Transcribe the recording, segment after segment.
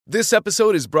This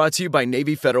episode is brought to you by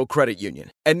Navy Federal Credit Union.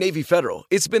 At Navy Federal,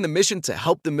 it's been the mission to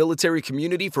help the military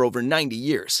community for over 90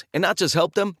 years. And not just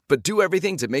help them, but do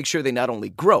everything to make sure they not only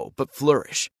grow, but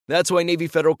flourish. That's why Navy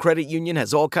Federal Credit Union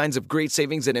has all kinds of great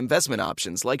savings and investment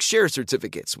options like share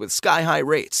certificates with sky-high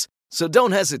rates. So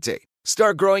don't hesitate.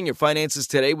 Start growing your finances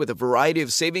today with a variety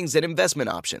of savings and investment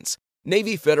options.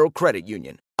 Navy Federal Credit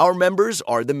Union. Our members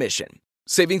are the mission.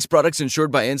 Savings products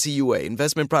insured by NCUA.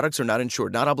 Investment products are not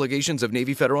insured, not obligations of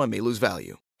Navy Federal and may lose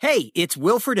value. Hey, it's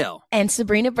Will Friedle. And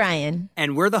Sabrina Bryan.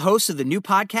 And we're the hosts of the new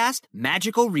podcast,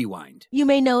 Magical Rewind. You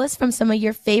may know us from some of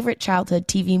your favorite childhood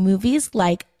TV movies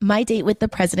like My Date with the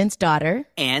President's Daughter.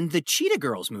 And the Cheetah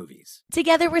Girls movies.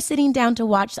 Together, we're sitting down to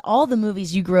watch all the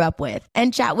movies you grew up with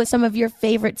and chat with some of your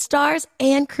favorite stars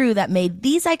and crew that made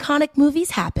these iconic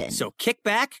movies happen. So kick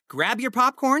back, grab your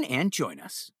popcorn, and join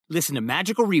us. Listen to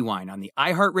Magical Rewind on the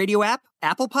iHeartRadio app,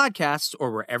 Apple Podcasts,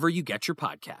 or wherever you get your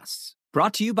podcasts.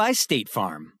 Brought to you by State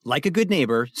Farm. Like a good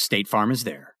neighbor, State Farm is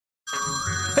there.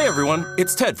 Hey everyone,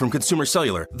 it's Ted from Consumer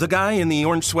Cellular, the guy in the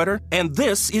orange sweater, and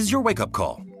this is your wake-up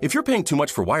call. If you're paying too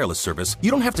much for wireless service, you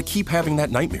don't have to keep having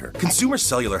that nightmare. Consumer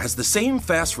Cellular has the same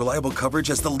fast, reliable coverage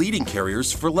as the leading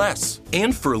carriers for less.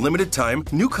 And for a limited time,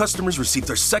 new customers receive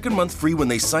their second month free when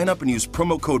they sign up and use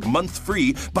promo code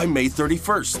MONTHFREE by May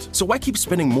 31st. So why keep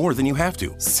spending more than you have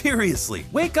to? Seriously,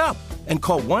 wake up and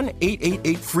call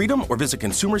 1-888-FREEDOM or visit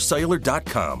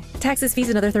consumercellular.com. Taxes, fees,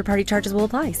 and other third-party charges will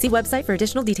apply. See website for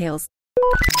additional details.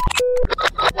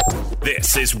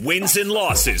 This is Wins and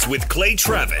Losses with Clay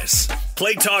Travis.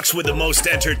 Clay talks with the most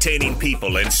entertaining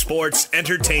people in sports,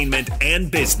 entertainment, and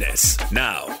business.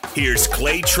 Now, here's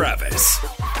Clay Travis.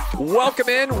 Welcome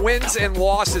in, Wins and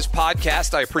Losses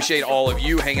podcast. I appreciate all of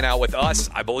you hanging out with us.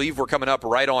 I believe we're coming up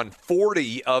right on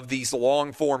 40 of these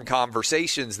long-form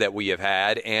conversations that we have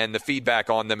had, and the feedback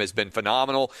on them has been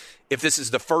phenomenal. If this is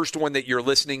the first one that you're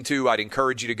listening to, I'd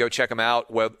encourage you to go check them out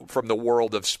from the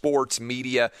world of sports,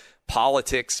 media,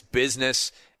 politics,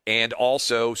 business, and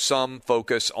also some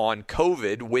focus on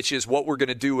COVID, which is what we're going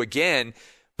to do again,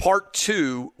 part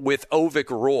 2 with Avik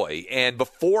Roy. And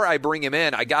before I bring him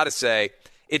in, I got to say,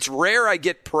 it's rare I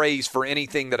get praise for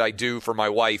anything that I do for my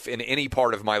wife in any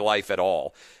part of my life at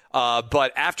all.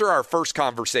 But after our first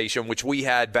conversation, which we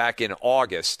had back in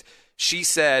August, she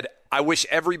said, I wish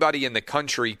everybody in the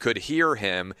country could hear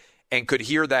him and could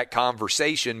hear that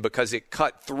conversation because it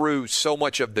cut through so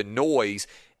much of the noise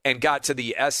and got to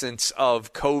the essence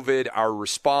of COVID, our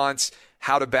response,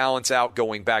 how to balance out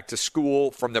going back to school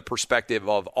from the perspective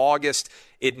of August.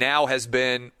 It now has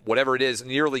been, whatever it is,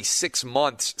 nearly 6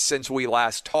 months since we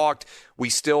last talked. We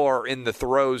still are in the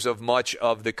throes of much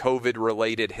of the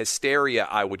COVID-related hysteria,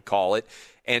 I would call it.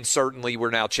 And certainly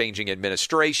we're now changing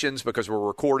administrations because we're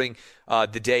recording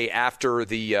the day after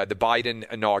the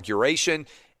Biden inauguration.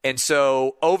 And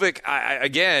so, Avik,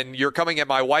 again, you're coming at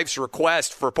my wife's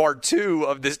request for part 2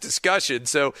 of this discussion.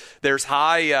 So there's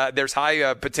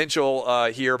high potential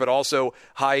here, but also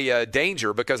high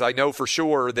danger because I know for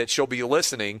sure that she'll be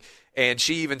listening. And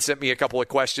she even sent me a couple of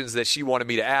questions that she wanted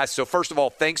me to ask. So first of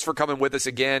all, thanks for coming with us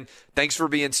again. Thanks for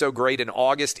being so great in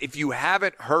August. If you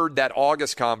haven't heard that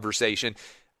August conversation,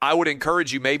 I would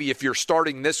encourage you, maybe if you're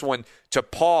starting this one, to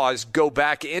pause, go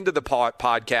back into the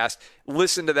podcast,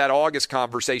 listen to that August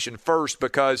conversation first,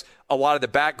 because a lot of the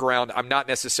background I'm not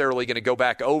necessarily going to go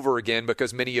back over again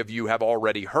because many of you have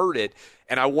already heard it,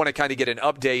 and I want to kind of get an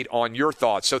update on your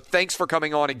thoughts. So thanks for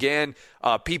coming on again.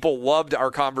 People loved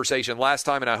our conversation last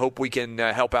time, and I hope we can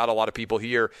help out a lot of people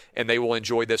here, and they will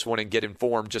enjoy this one and get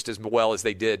informed just as well as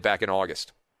they did back in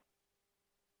August.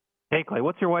 Hey, Clay,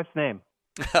 what's your wife's name?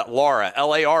 Laura,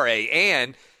 Lara,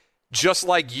 and just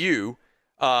like you,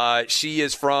 she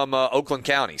is from Oakland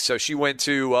County. So she went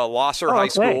to Losser High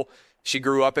School. She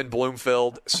grew up in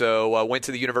Bloomfield, so went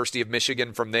to the University of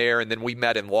Michigan from there, and then we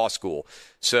met in law school.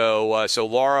 So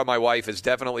Laura, my wife, is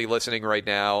definitely listening right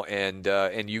now,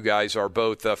 and you guys are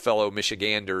both fellow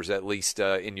Michiganders, at least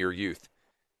in your youth.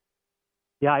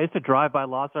 Yeah, I used to drive by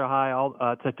Losser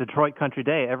High to Detroit Country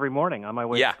Day every morning on my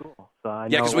way to school. So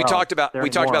because we talked about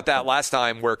that last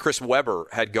time, where Chris Webber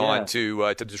had gone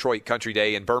to Detroit Country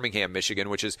Day in Birmingham, Michigan,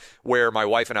 which is where my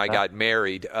wife and I got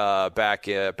married back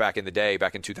in the day,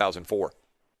 back in 2004. That's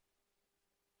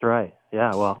right.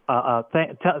 Yeah. Well,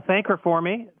 thank her for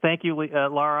me. Thank you,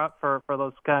 Laura, for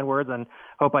those kind words, and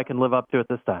hope I can live up to it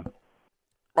this time.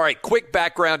 All right, quick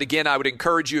background. Again, I would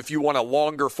encourage you, if you want a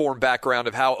longer form background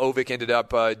of how Avik ended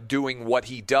up doing what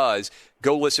he does,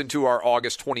 go listen to our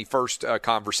August 21st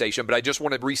conversation. But I just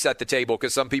want to reset the table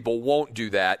because some people won't do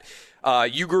that.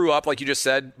 You grew up, like you just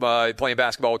said, playing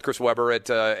basketball with Chris Webber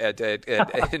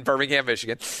in Birmingham,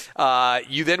 Michigan.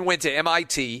 You then went to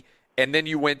MIT and then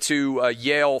you went to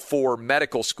Yale for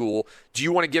medical school. Do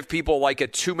you want to give people like a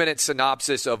 2-minute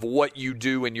synopsis of what you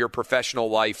do in your professional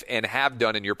life and have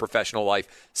done in your professional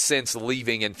life since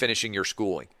leaving and finishing your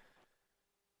schooling?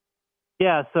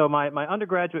 Yeah, so my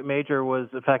undergraduate major was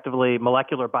effectively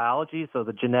molecular biology, so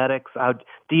the genetics, how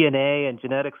DNA and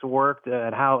genetics worked,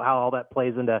 and how all that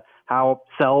plays into how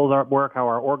cells work, how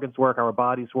our organs work, how our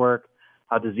bodies work,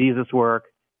 how diseases work.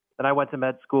 Then I went to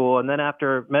med school, and then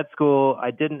after med school, I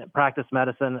didn't practice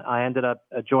medicine. I ended up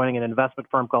joining an investment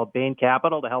firm called Bain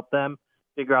Capital to help them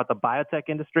figure out the biotech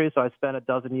industry. So I spent a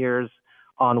dozen years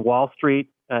on Wall Street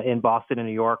in Boston and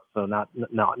New York, so not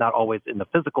always in the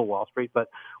physical Wall Street, but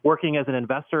working as an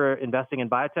investor, investing in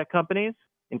biotech companies,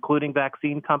 including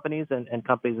vaccine companies and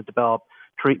companies that develop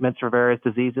treatments for various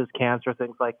diseases, cancer,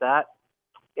 things like that.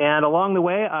 And along the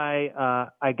way,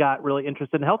 I got really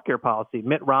interested in healthcare policy.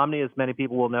 Mitt Romney, as many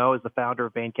people will know, is the founder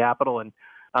of Bain Capital, and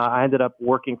I ended up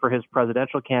working for his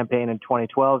presidential campaign in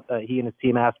 2012. He and his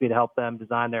team asked me to help them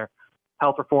design their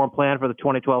health reform plan for the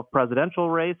 2012 presidential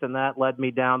race, and that led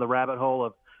me down the rabbit hole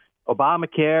of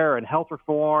Obamacare and health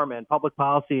reform and public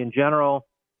policy in general.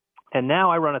 And now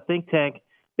I run a think tank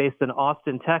based in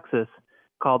Austin, Texas,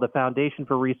 called the Foundation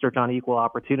for Research on Equal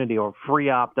Opportunity, or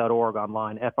freop.org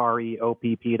online,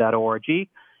 FREOPP.org.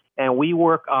 And we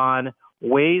work on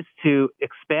ways to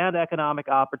expand economic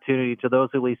opportunity to those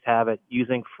who least have it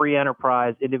using free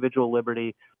enterprise, individual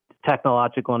liberty,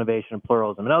 technological innovation, and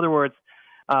pluralism. In other words,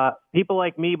 people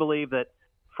like me believe that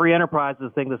free enterprise is the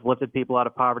thing that's lifted people out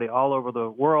of poverty all over the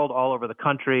world, all over the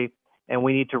country, and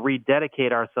we need to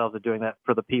rededicate ourselves to doing that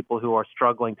for the people who are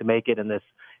struggling to make it in this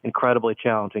incredibly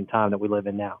challenging time that we live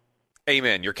in now.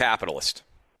 Amen. You're capitalist.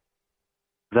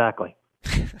 Exactly.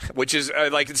 Which is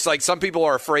it's like some people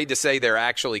are afraid to say they're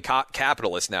actually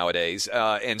capitalists nowadays.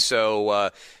 And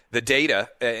so the data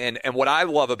and what I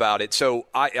love about it. So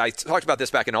I talked about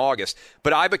this back in August,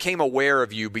 but I became aware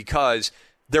of you because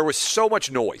there was so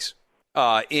much noise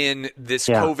in this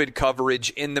COVID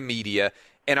coverage in the media.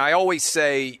 And I always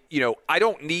say, I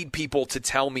don't need people to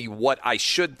tell me what I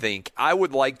should think. I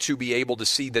would like to be able to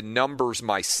see the numbers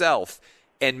myself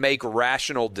and make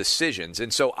rational decisions.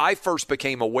 And so I first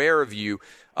became aware of you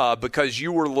because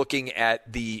you were looking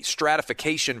at the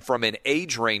stratification from an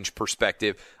age range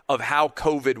perspective of how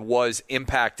COVID was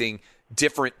impacting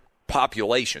different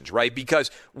populations, right?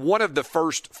 Because one of the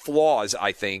first flaws,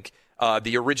 I think,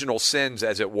 the original sins,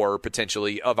 as it were,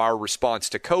 potentially, of our response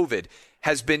to COVID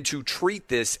has been to treat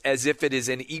this as if it is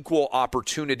an equal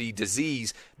opportunity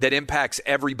disease that impacts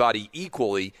everybody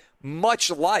equally,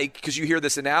 much like, because you hear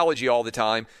this analogy all the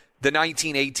time, the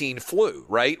 1918 flu,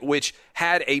 right, which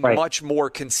had a much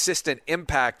more consistent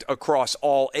impact across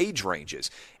all age ranges.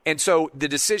 And so the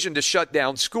decision to shut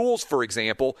down schools, for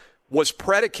example, was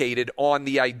predicated on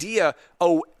the idea,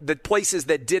 the places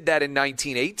that did that in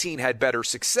 1918 had better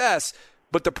success.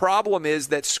 But the problem is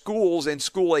that schools and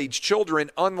school-age children,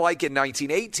 unlike in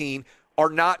 1918, are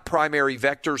not primary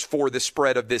vectors for the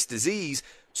spread of this disease.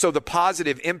 So the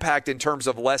positive impact in terms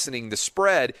of lessening the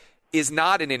spread is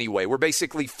not in any way. We're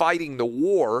basically fighting the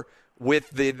war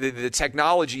with the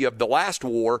technology of the last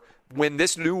war when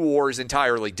this new war is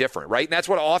entirely different, right? And that's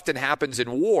what often happens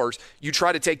in wars. You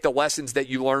try to take the lessons that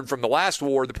you learned from the last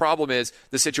war. The problem is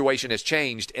the situation has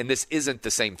changed, and this isn't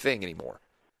the same thing anymore.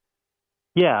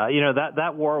 Yeah,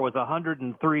 that war was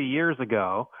 103 years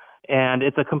ago, and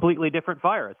it's a completely different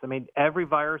virus. I mean, every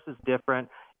virus is different.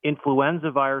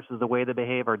 Influenza viruses, the way they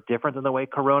behave, are different than the way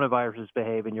coronaviruses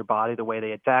behave in your body, the way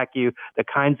they attack you, the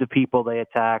kinds of people they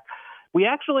attack. We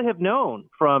actually have known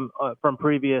from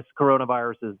previous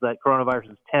coronaviruses that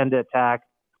coronaviruses tend to attack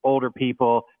older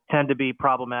people, tend to be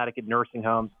problematic in nursing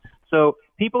homes. So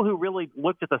people who really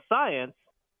looked at the science,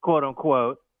 quote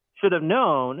unquote, should have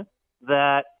known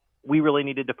that we really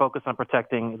needed to focus on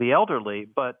protecting the elderly,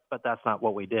 but that's not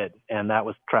what we did, and that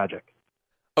was tragic.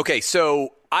 Okay,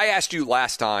 so I asked you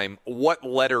last time, what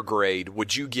letter grade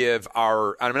would you give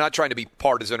I'm not trying to be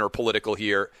partisan or political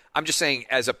here, I'm just saying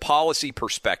as a policy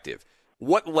perspective,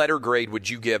 what letter grade would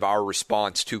you give our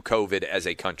response to COVID as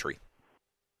a country?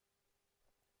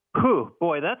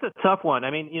 Boy, that's a tough one.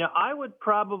 I mean, I would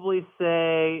probably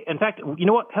say, in fact, you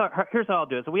know what? Here's how I'll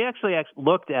do it. So we actually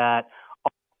looked at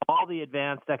all the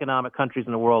advanced economic countries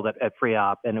in the world at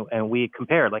FREOP, and we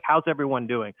compared, like, how's everyone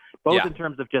doing, both in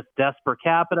terms of just deaths per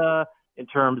capita, in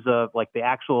terms of, like, the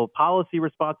actual policy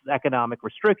responses, economic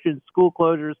restrictions, school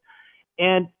closures.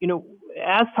 And,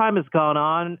 as time has gone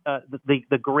on,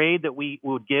 the grade that we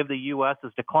would give the U.S.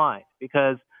 has declined,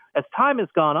 because as time has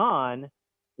gone on,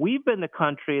 we've been the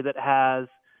country that has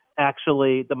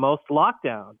actually the most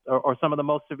lockdowns or some of the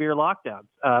most severe lockdowns.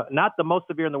 Not the most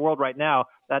severe in the world right now.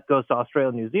 That goes to Australia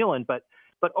and New Zealand. But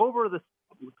over this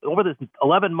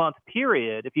 11-month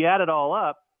period, if you add it all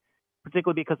up,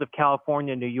 particularly because of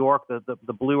California and New York,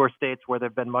 the bluer states where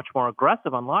they've been much more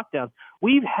aggressive on lockdowns,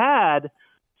 we've had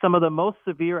some of the most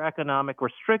severe economic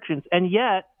restrictions, and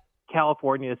yet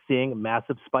California is seeing a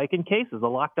massive spike in cases. The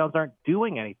lockdowns aren't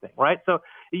doing anything, right? So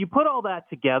you put all that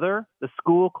together, the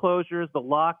school closures, the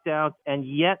lockdowns, and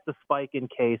yet the spike in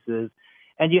cases,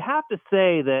 and you have to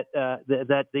say that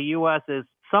that the U.S. is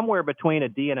somewhere between a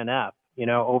D and an F,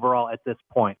 overall at this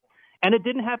point. And it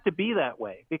didn't have to be that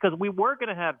way because we were going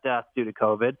to have deaths due to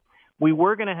COVID. We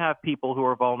were going to have people who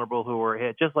are vulnerable who were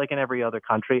hit, just like in every other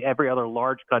country. Every other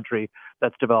large country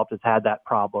that's developed has had that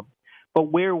problem.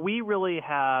 But where we really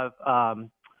have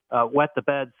wet the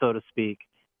bed, so to speak,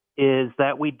 is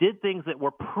that we did things that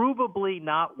were provably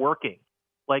not working,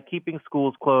 like keeping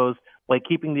schools closed, like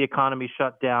keeping the economy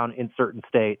shut down in certain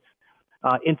states,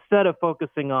 instead of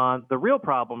focusing on the real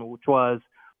problem, which was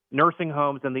nursing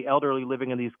homes and the elderly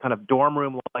living in these kind of dorm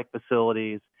room-like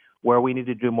facilities where we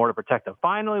needed to do more to protect them.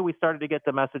 Finally, we started to get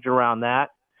the message around that.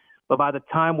 But by the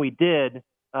time we did,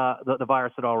 the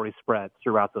virus had already spread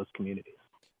throughout those communities.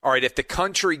 All right, if the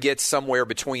country gets somewhere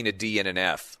between a D and an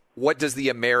F, what does the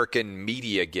American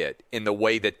media get in the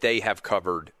way that they have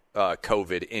covered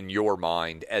COVID in your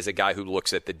mind as a guy who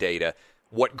looks at the data?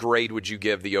 What grade would you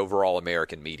give the overall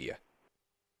American media?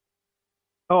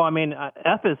 Oh, I mean,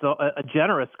 F is a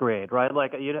generous grade, right?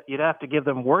 Like you'd have to give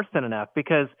them worse than an F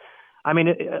because, I mean,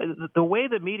 the way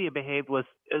the media behaved was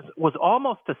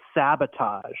almost to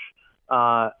sabotage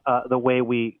the way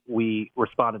we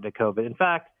responded to COVID. In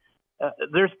fact,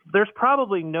 there's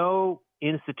probably no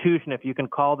institution, if you can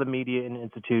call the media an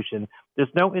institution, there's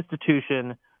no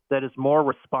institution that is more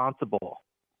responsible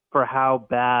for how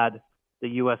bad the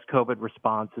U.S. COVID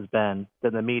response has been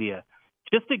than the media.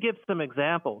 Just to give some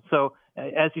examples. So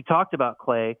as you talked about,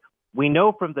 Clay, we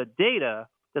know from the data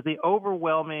that the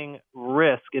overwhelming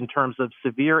risk in terms of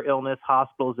severe illness,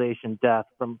 hospitalization, death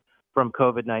from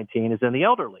COVID-19 is in the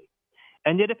elderly.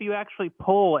 And yet if you actually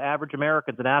poll average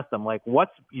Americans and ask them, like,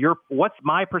 what's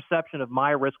my perception of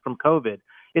my risk from COVID?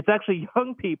 It's actually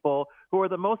young people who are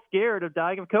the most scared of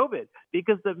dying of COVID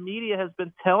because the media has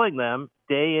been telling them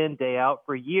day in, day out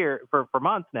for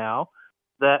months now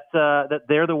that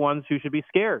they're the ones who should be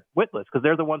scared witless because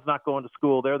they're the ones not going to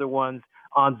school. They're the ones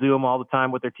on Zoom all the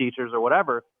time with their teachers or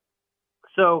whatever.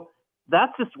 So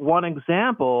that's just one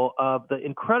example of the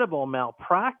incredible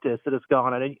malpractice that has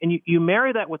gone on. And you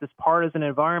marry that with this partisan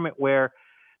environment where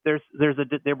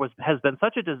has been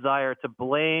such a desire to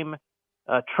blame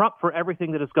Trump for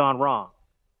everything that has gone wrong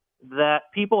that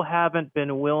people haven't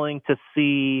been willing to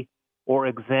see or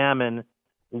examine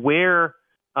where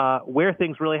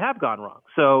things really have gone wrong.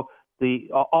 So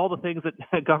all the things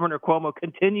that Governor Cuomo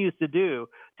continues to do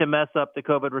to mess up the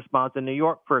COVID response in New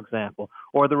York, for example,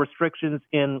 or the restrictions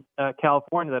in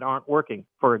California that aren't working,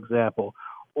 for example,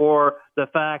 or the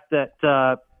fact that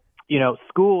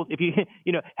schools. If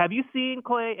have you seen,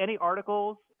 Clay, any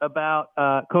articles about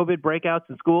COVID breakouts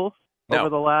in schools over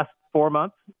the last 4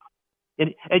 months?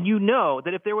 And you know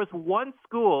that if there was one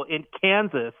school in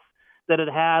Kansas that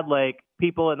had like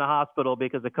people in the hospital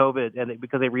because of COVID and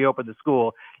because they reopened the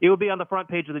school, it would be on the front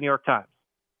page of the New York Times.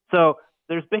 So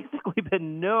there's basically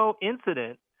been no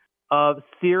incident of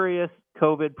serious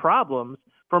COVID problems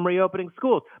from reopening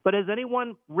schools. But has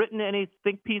anyone written any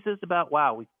think pieces about,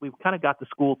 wow, we've kind of got the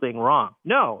school thing wrong?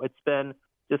 No, it's been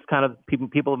just kind of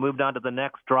people have moved on to the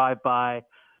next drive-by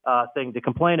thing to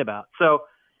complain about. So,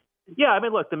 yeah, I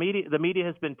mean, look, the media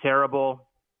has been terrible.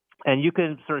 And you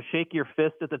can sort of shake your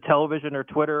fist at the television or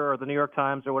Twitter or the New York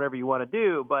Times or whatever you want to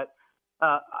do. But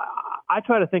I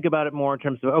try to think about it more in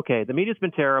terms of, okay, the media's been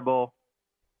terrible.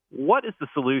 What is the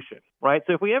solution, right?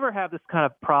 So if we ever have this kind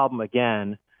of problem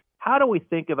again, how do we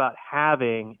think about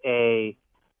having a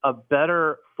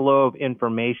better flow of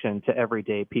information to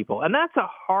everyday people? And that's a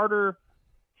harder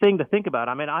thing to think about.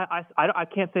 I mean, I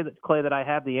can't say that, Clay, that I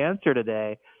have the answer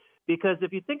today. Because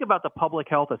if you think about the public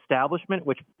health establishment,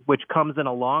 which comes in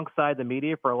alongside the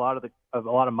media for a lot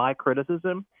of my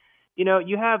criticism,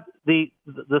 you have the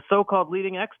so-called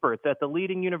leading experts at the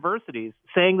leading universities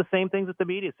saying the same things that the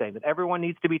media is saying, that everyone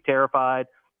needs to be terrified,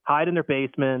 hide in their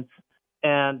basements,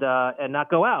 and not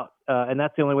go out, and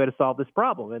that's the only way to solve this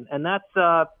problem. And that's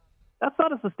not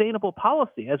a sustainable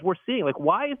policy, as we're seeing. Like,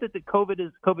 why is it that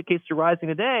COVID cases are rising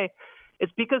today?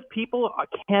 It's because people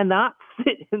cannot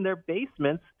sit in their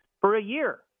basements for a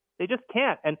year. They just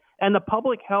can't. And the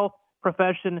public health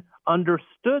profession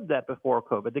understood that before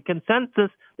COVID. The consensus,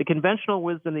 the conventional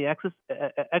wisdom, the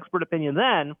expert opinion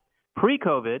then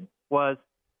pre-COVID was,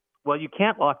 well, you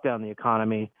can't lock down the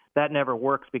economy. That never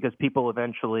works because people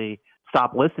eventually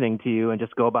stop listening to you and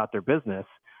just go about their business.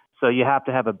 So you have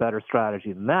to have a better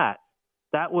strategy than that.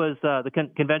 That was the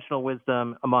conventional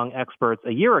wisdom among experts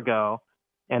a year ago,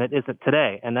 and it isn't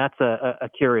today. And that's a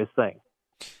curious thing.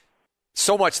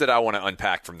 So much that I want to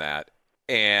unpack from that.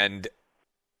 And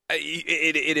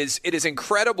it is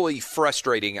incredibly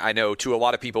frustrating, I know, to a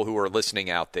lot of people who are listening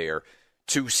out there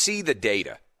to see the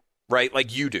data, right,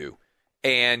 like you do,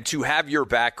 and to have your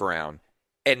background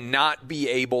and not be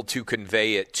able to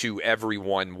convey it to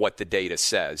everyone what the data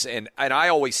says. And I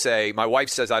always say, my wife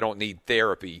says I don't need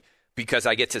therapy because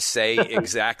I get to say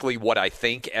exactly what I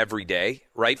think every day,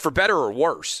 right, for better or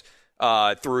worse,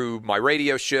 through my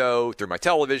radio show, through my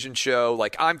television show.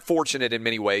 Like, I'm fortunate in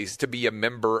many ways to be a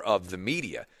member of the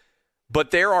media.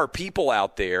 But there are people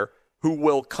out there who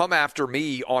will come after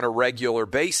me on a regular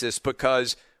basis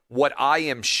because what I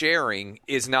am sharing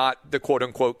is not the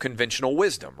quote-unquote conventional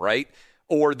wisdom, right?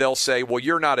 Or they'll say, well,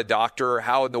 you're not a doctor.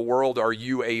 How in the world are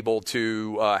you able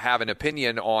to have an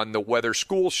opinion on whether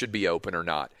schools should be open or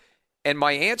not? And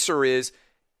my answer is,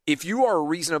 if you are a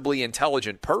reasonably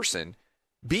intelligent person,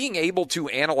 being able to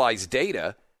analyze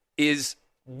data is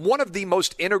one of the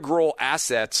most integral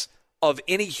assets of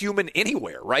any human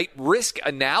anywhere, right? Risk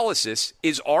analysis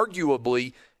is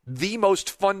arguably the most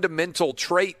fundamental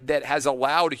trait that has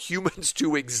allowed humans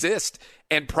to exist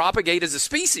and propagate as a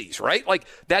species, right? Like,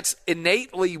 that's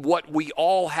innately what we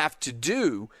all have to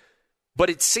do. But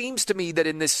it seems to me that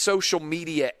in this social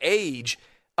media age,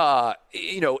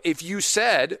 if you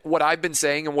said what I've been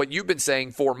saying and what you've been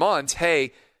saying for months,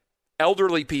 hey,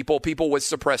 elderly people, people with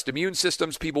suppressed immune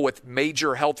systems, people with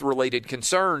major health-related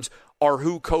concerns are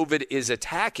who COVID is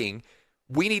attacking.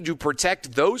 We need to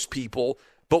protect those people,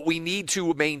 but we need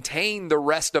to maintain the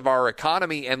rest of our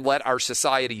economy and let our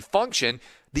society function.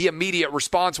 The immediate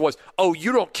response was, oh,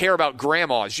 you don't care about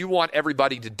grandmas. You want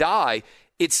everybody to die.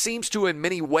 It seems to, in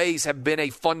many ways, have been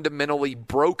a fundamentally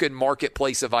broken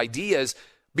marketplace of ideas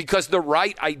because the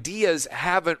right ideas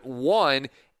haven't won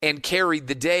and carried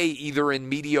the day either in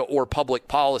media or public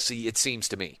policy, it seems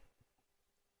to me.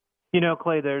 You know,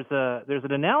 Clay, there's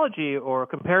an analogy or a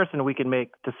comparison we can make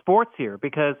to sports here,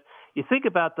 because you think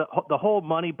about the whole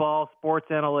Moneyball sports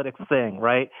analytics thing,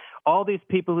 right? All these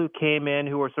people who came in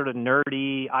who were sort of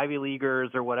nerdy, Ivy Leaguers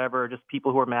or whatever, just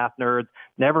people who are math nerds,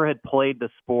 never had played the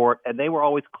sport, and they were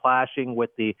always clashing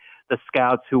with the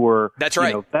scouts who were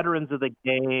veterans of the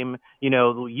game,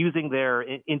 using their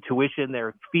intuition,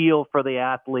 their feel for the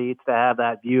athletes to have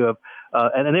that view of,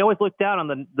 and they always looked down on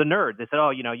the nerds. They said, oh,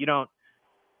 you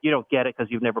don't get it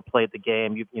because you've never played the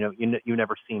game, you've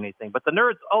never seen anything. But the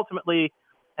nerds ultimately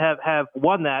have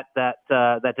won that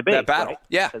debate, that battle, right?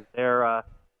 Yeah, because they're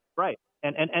right,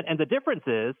 and the difference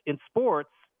is in sports,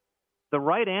 the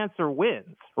right answer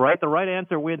wins, right? The right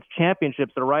answer wins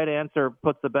championships. The right answer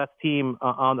puts the best team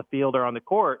on the field or on the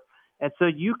court, and so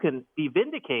you can be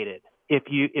vindicated if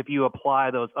you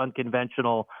apply those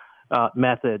unconventional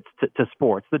methods to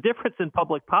sports. The difference in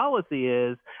public policy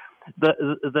is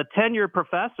the tenured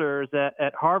professors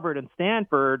at Harvard and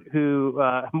Stanford, who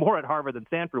more at Harvard than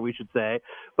Stanford, we should say,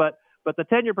 but the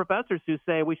tenured professors who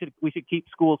say we should keep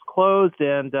schools closed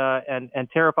and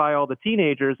terrify all the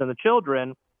teenagers and the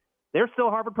children, they're still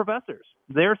Harvard professors.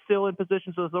 They're still in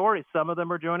positions of authority. Some of them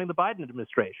are joining the Biden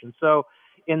administration. So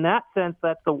in that sense,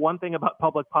 that's the one thing about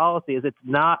public policy is it's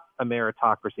not a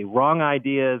meritocracy. Wrong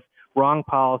ideas, wrong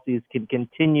policies can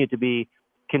continue to be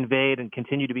conveyed and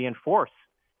continue to be enforced,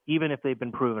 even if they've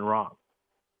been proven wrong.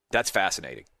 That's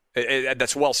fascinating.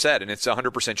 That's well said, and it's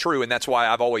 100% true, and that's why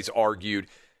I've always argued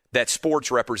that sports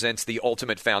represents the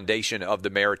ultimate foundation of the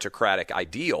meritocratic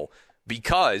ideal,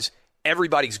 because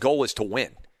everybody's goal is to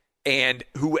win. And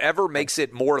whoever makes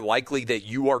it more likely that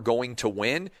you are going to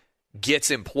win gets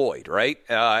employed, right?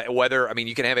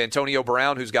 You can have Antonio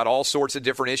Brown, who's got all sorts of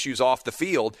different issues off the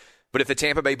field, but if the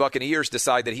Tampa Bay Buccaneers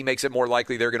decide that he makes it more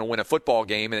likely they're going to win a football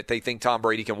game and that they think Tom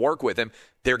Brady can work with him,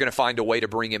 they're going to find a way to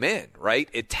bring him in,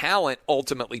 right? Talent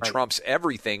ultimately trumps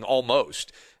everything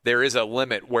almost. There is a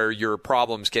limit where your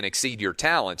problems can exceed your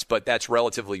talents, but that's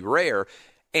relatively rare.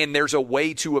 And there's a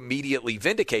way to immediately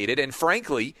vindicate it. And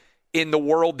frankly, in the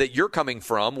world that you're coming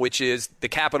from, which is the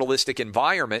capitalistic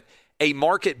environment, a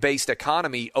market-based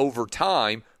economy over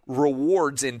time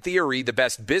rewards, in theory, the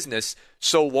best business,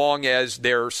 so long as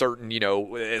there are certain,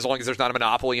 as long as there's not a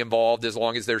monopoly involved, as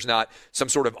long as there's not some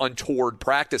sort of untoward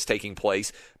practice taking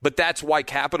place. But that's why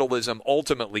capitalism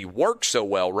ultimately works so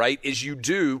well, right? Is you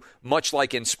do, much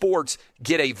like in sports,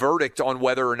 get a verdict on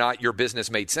whether or not your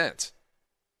business made sense.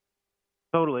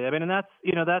 Totally. I mean, and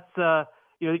that's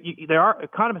there are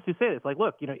economists who say this. Like,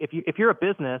 look, if you're a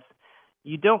business,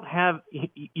 you don't have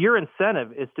your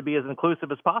incentive is to be as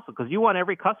inclusive as possible because you want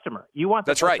every customer. You want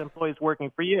the best employees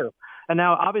working for you. And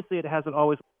now, obviously, it hasn't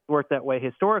always worked that way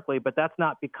historically, but that's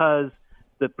not because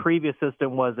the previous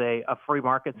system was a free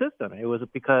market system. It was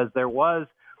because there was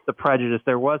the prejudice,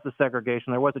 there was the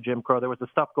segregation, there was the Jim Crow, there was the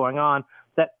stuff going on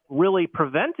that really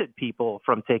prevented people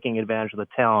from taking advantage of the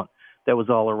talent that was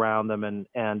all around them.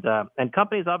 And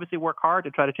companies obviously work hard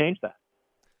to try to change that.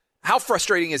 How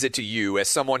frustrating is it to you as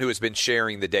someone who has been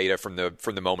sharing the data from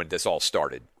the moment this all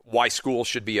started? Why schools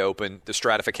should be open, the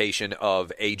stratification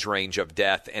of age range of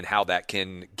death and how that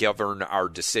can govern our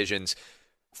decisions,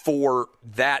 for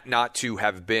that not to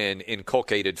have been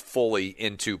inculcated fully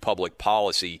into public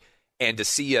policy, and to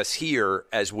see us here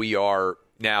as we are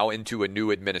now into a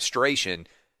new administration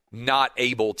not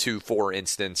able to, for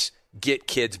instance, get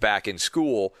kids back in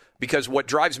school. Because what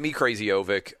drives me crazy,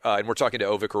 Avik, and we're talking to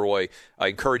Avik Roy, I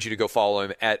encourage you to go follow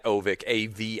him at Avik,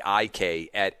 A-V-I-K,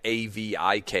 at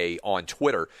A-V-I-K on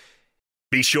Twitter.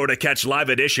 Be sure to catch live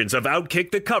editions of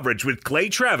Outkick the Coverage with Clay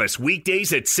Travis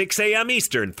weekdays at 6 a.m.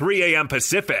 Eastern, 3 a.m.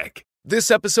 Pacific.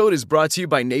 This episode is brought to you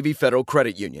by Navy Federal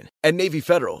Credit Union. At Navy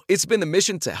Federal, it's been the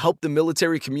mission to help the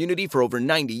military community for over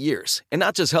 90 years. And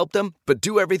not just help them, but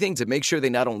do everything to make sure they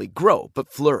not only grow,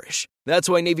 but flourish. That's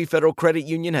why Navy Federal Credit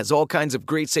Union has all kinds of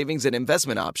great savings and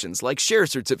investment options like share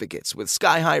certificates with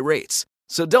sky-high rates.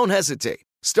 So don't hesitate.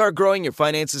 Start growing your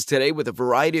finances today with a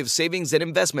variety of savings and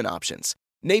investment options.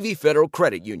 Navy Federal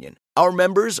Credit Union. Our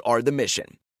members are the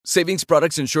mission. Savings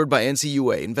products insured by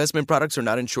NCUA. Investment products are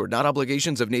not insured, not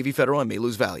obligations of Navy Federal and may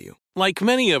lose value. Like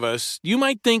many of us, you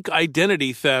might think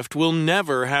identity theft will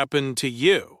never happen to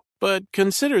you. But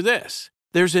consider this.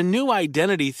 There's a new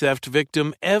identity theft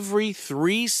victim every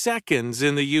 3 seconds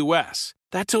in the U.S.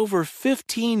 That's over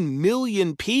 15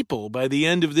 million people by the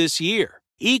end of this year,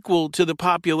 equal to the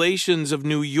populations of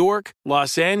New York,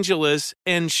 Los Angeles,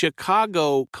 and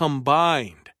Chicago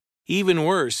combined. Even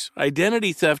worse,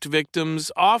 identity theft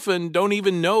victims often don't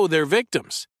even know they're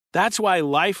victims. That's why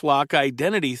LifeLock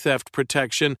Identity Theft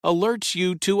Protection alerts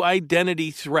you to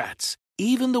identity threats,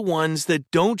 even the ones that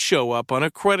don't show up on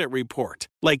a credit report,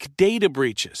 like data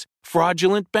breaches,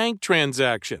 fraudulent bank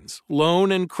transactions,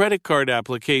 loan and credit card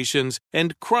applications,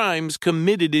 and crimes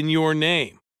committed in your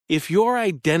name. If your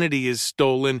identity is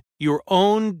stolen, your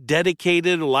own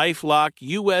dedicated LifeLock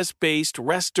U.S.-based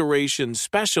restoration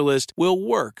specialist will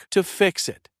work to fix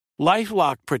it.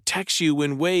 LifeLock protects you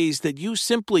in ways that you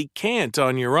simply can't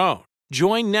on your own.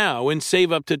 Join now and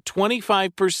save up to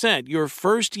 25% your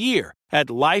first year at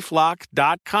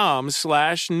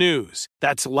LifeLock.com/news.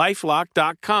 That's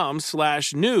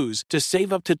LifeLock.com/news to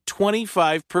save up to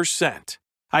 25%.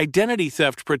 Identity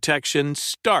theft protection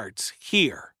starts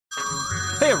here.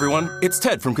 Hey everyone, it's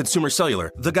Ted from Consumer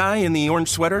Cellular, the guy in the orange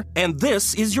sweater, and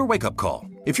this is your wake-up call.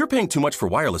 If you're paying too much for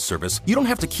wireless service, you don't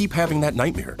have to keep having that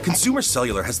nightmare. Consumer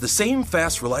Cellular has the same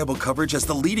fast, reliable coverage as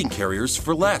the leading carriers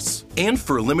for less. And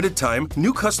for a limited time,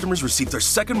 new customers receive their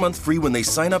second month free when they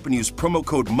sign up and use promo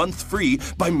code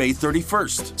MONTHFREE by May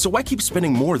 31st. So why keep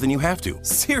spending more than you have to?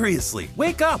 Seriously,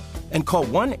 wake up and call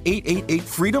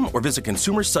 1-888-FREEDOM or visit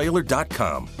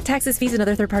consumercellular.com. Taxes, fees, and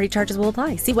other third-party charges will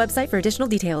apply. See website for additional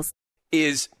details.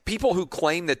 Is people who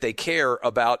claim that they care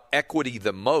about equity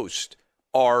the most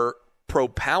are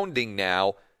propounding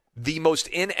now the most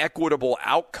inequitable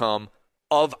outcome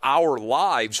of our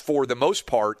lives for the most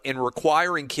part, in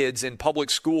requiring kids in public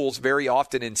schools, very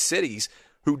often in cities,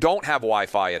 who don't have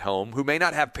Wi-Fi at home, who may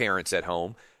not have parents at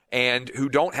home, and who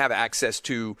don't have access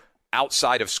to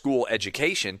outside of school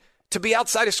education, to be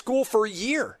outside of school for a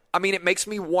year. I mean, it makes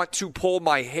me want to pull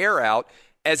my hair out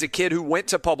as a kid who went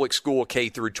to public school K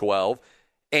through 12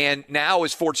 and now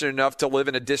is fortunate enough to live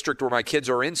in a district where my kids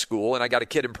are in school, and I got a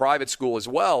kid in private school as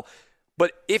well.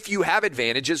 But if you have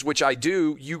advantages, which I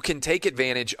do, you can take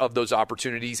advantage of those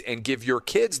opportunities and give your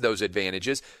kids those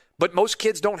advantages. But most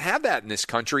kids don't have that in this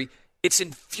country. It's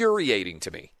infuriating to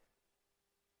me.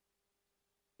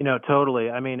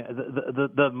 Totally. I mean,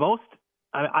 the most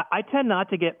I tend not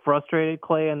to get frustrated,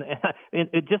 Clay, and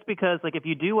just because, like, if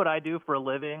you do what I do for a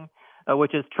living,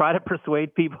 which is try to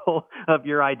persuade people of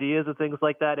your ideas and things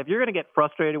like that, if you're going to get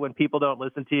frustrated when people don't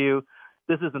listen to you,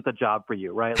 this isn't the job for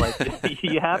you, right? Like,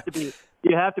 you have to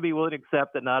be willing to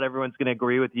accept that not everyone's going to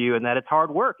agree with you and that it's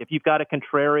hard work. If you've got a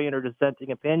contrarian or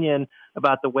dissenting opinion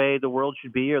about the way the world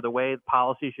should be or the way the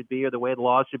policy should be or the way the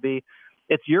laws should be,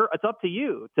 it's up to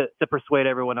you to persuade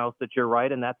everyone else that you're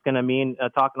right, and that's going to mean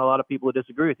talking to a lot of people who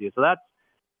disagree with you. So that's,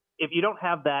 if you don't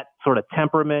have that sort of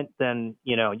temperament, then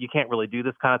you can't really do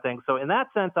this kind of thing. So in that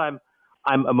sense, I'm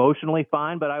emotionally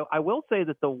fine, but I will say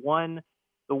that the one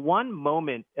the one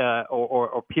moment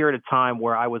or period of time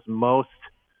where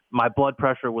my blood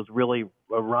pressure was really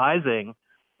rising,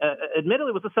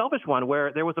 admittedly was a selfish one,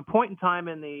 where there was a point in time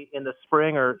in the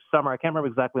spring or summer, I can't remember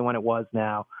exactly when it was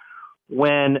now,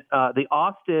 when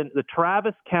the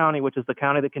Travis County, which is the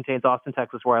county that contains Austin,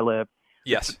 Texas, where I live.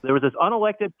 Yes. There was this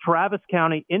unelected Travis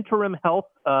County interim health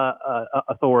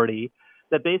authority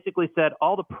that basically said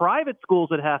all the private schools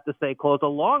would have to stay closed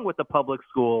along with the public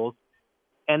schools.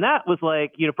 And that was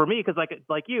like, for me, because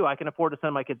I can afford to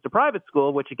send my kids to private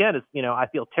school, which again is, I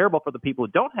feel terrible for the people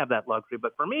who don't have that luxury.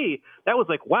 But for me, that was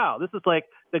like, wow, this is like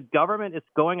the government is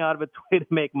going out of its way to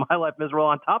make my life miserable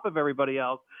on top of everybody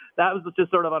else. That was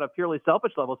just sort of on a purely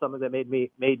selfish level, something that made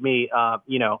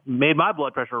my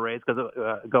blood pressure raise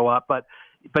go up. But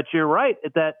you're right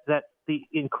that the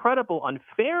incredible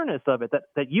unfairness of it,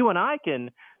 that you and I can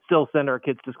still send our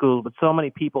kids to school, but so many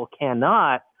people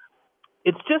cannot.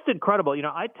 It's just incredible.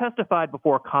 I testified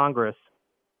before Congress,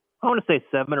 I want to say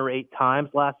 7 or 8 times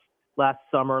last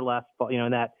summer, last fall,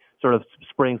 in that sort of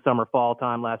spring, summer, fall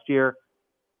time last year.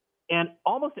 And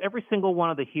almost every single one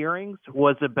of the hearings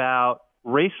was about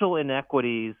racial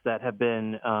inequities that have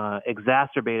been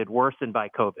exacerbated, worsened by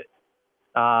COVID.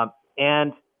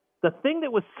 And the thing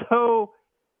that was so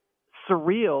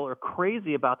surreal or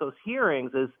crazy about those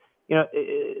hearings is,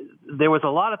 there was a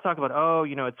lot of talk about,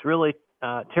 it's really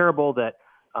terrible that,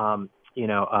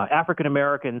 African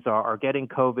Americans are getting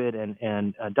COVID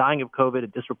and dying of COVID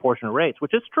at disproportionate rates,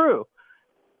 which is true.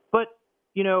 But,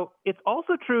 it's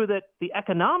also true that the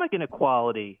economic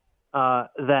inequality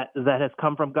that has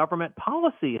come from government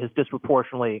policy has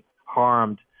disproportionately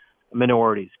harmed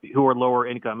minorities who are lower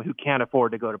income, who can't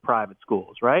afford to go to private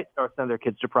schools, right? Or send their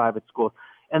kids to private schools.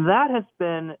 And that has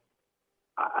been,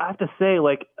 I have to say,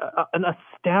 like an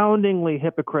astoundingly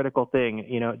hypocritical thing.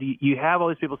 You have all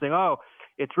these people saying, "Oh,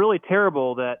 it's really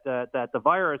terrible that the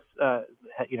virus,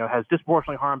 has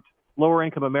disproportionately harmed lower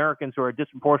income Americans who are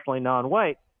disproportionately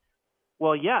non-white."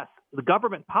 Well, yes, the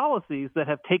government policies that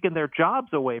have taken their jobs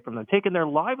away from them, taken their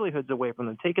livelihoods away from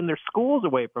them, taken their schools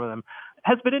away from them,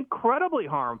 has been incredibly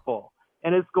harmful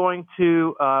and is going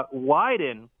to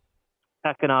widen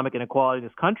economic inequality in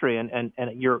this country. And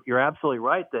you're absolutely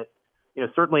right that,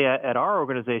 certainly at our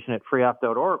organization at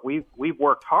freeop.org, we've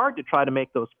worked hard to try to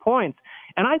make those points.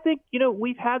 And I think,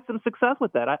 we've had some success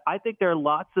with that. I think there are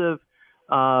lots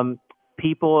of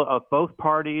people of both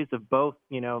parties, of both,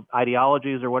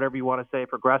 ideologies or whatever you want to say,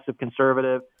 progressive,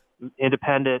 conservative,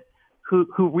 independent,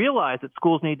 who realize that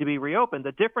schools need to be reopened.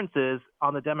 The difference is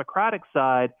on the Democratic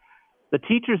side, the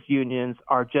teachers' unions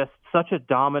are just such a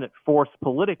dominant force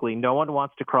politically. No one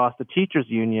wants to cross the teachers'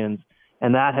 unions,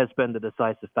 and that has been the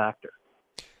decisive factor.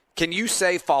 Can you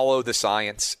say follow the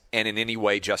science and in any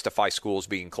way justify schools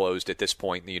being closed at this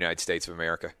point in the United States of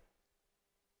America?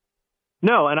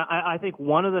 No, and I think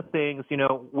one of the things,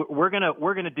 we're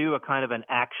gonna do a kind of an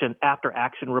after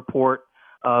action report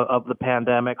of the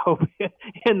pandemic,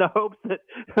 in the hopes that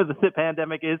the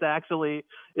pandemic is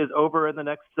over in the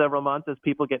next several months as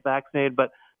people get vaccinated.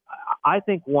 But I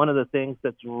think one of the things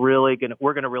that's we're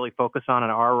going to really focus on in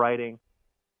our writing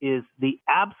is the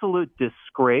absolute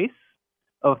disgrace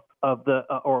of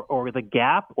the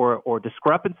gap or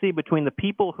discrepancy between the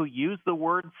people who use the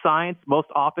word science most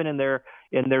often in their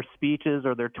speeches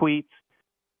or their tweets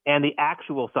and the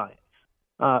actual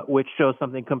science, which shows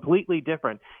something completely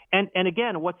different. And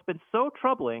again, what's been so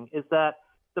troubling is that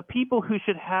the people who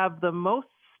should have the most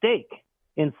stake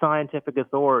in scientific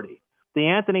authority, the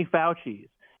Anthony Fauci's,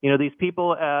 these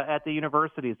people at the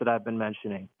universities that I've been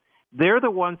mentioning, they're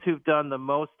the ones who've done the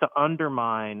most to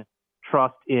undermine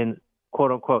trust in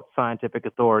quote unquote scientific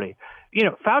authority.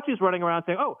 Fauci's running around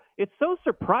saying, "Oh, it's so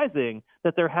surprising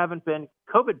that there haven't been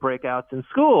COVID breakouts in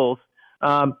schools."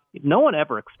 No one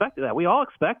ever expected that. We all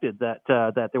expected that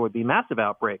there would be massive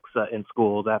outbreaks in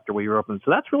schools after we reopened.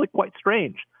 So that's really quite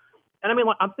strange. And I mean,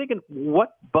 I'm thinking,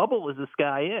 what bubble is this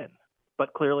guy in?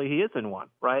 But clearly he is in one,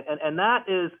 right? And that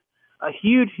is a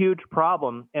huge, huge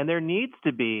problem. And there needs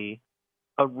to be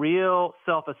a real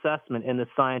self-assessment in the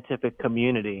scientific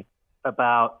community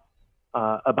about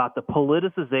the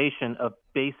politicization of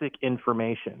basic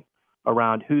information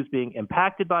around who's being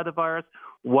impacted by the virus,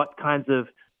 what kinds of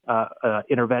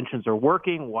interventions are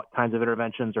working, what kinds of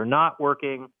interventions are not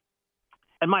working.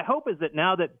 And my hope is that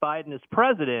now that Biden is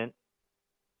president,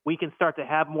 we can start to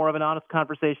have more of an honest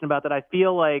conversation about that. I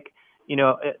feel like,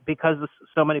 because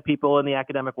so many people in the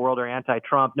academic world are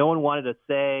anti-Trump, no one wanted to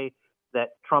say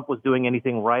that Trump was doing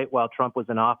anything right while Trump was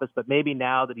in office. But maybe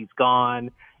now that he's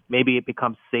gone, maybe it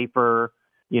becomes safer,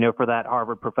 for that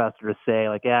Harvard professor to say,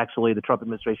 like, actually, the Trump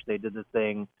administration, they did this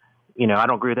thing. I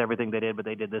don't agree with everything they did, but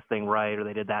they did this thing right, or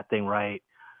they did that thing right.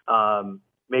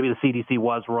 maybe the CDC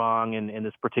was wrong in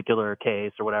this particular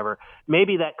case or whatever.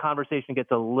 Maybe that conversation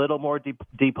gets a little more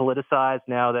depoliticized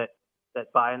now that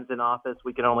Biden's in office.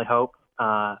 We can only hope.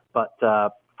 But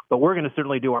we're going to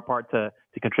certainly do our part to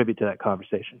contribute to that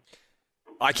conversation.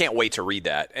 I can't wait to read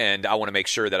that, and I want to make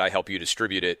sure that I help you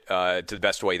distribute it to the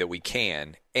best way that we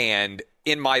can. And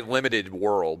in my limited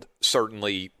world,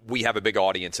 certainly we have a big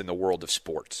audience in the world of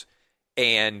sports.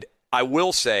 And I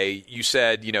will say, you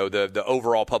said, the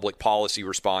overall public policy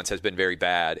response has been very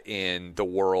bad in the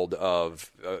world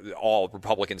of all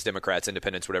Republicans, Democrats,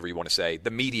 independents, whatever you want to say. The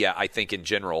media, I think, in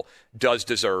general, does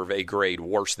deserve a grade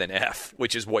worse than F,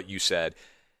 which is what you said.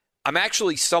 I'm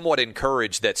actually somewhat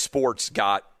encouraged that sports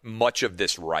got much of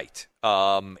this right.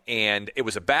 And it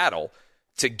was a battle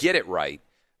to get it right.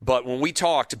 But when we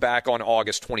talked back on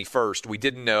August 21st, we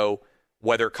didn't know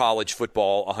whether college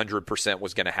football 100%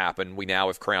 was going to happen. We now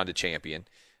have crowned a champion.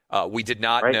 We did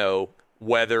not know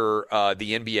whether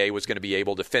the NBA was going to be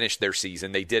able to finish their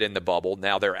season. They did in the bubble.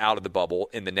 Now they're out of the bubble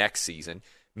in the next season.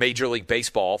 Major League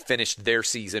Baseball finished their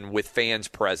season with fans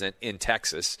present in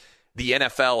Texas. The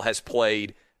NFL has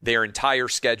played their entire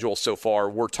schedule so far.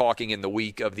 We're talking in the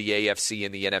week of the AFC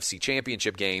and the NFC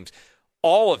championship games.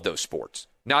 All of those sports,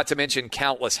 not to mention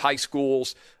countless high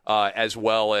schools, as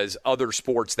well as other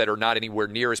sports that are not anywhere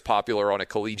near as popular on a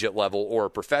collegiate level or a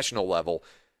professional level.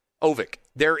 Ovik,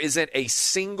 there isn't a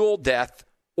single death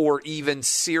or even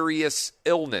serious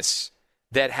illness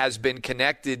that has been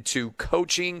connected to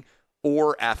coaching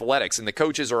or athletics. And the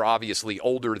coaches are obviously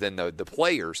older than the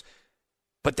players.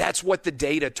 But that's what the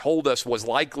data told us was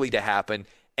likely to happen.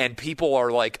 And people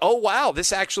are like, oh, wow,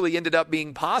 this actually ended up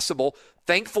being possible.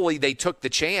 Thankfully, they took the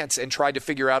chance and tried to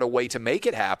figure out a way to make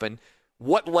it happen.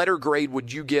 What letter grade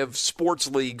would you give sports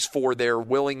leagues for their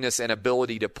willingness and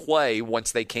ability to play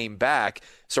once they came back?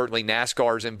 Certainly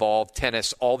NASCAR's involved,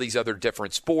 tennis, all these other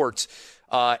different sports.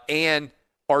 And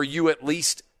are you at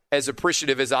least as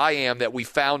appreciative as I am that we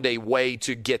found a way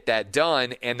to get that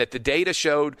done and that the data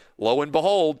showed, lo and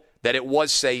behold, that it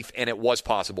was safe and it was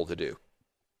possible to do?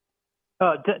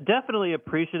 Definitely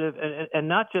appreciative, and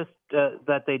not just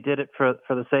that they did it for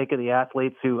the sake of the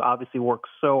athletes who obviously work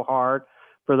so hard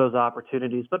for those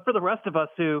opportunities, but for the rest of us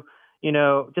who,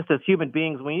 just as human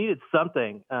beings, we needed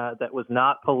something that was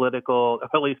not political, or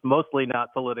at least mostly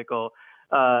not political,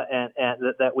 and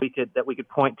that we could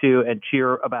point to and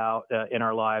cheer about in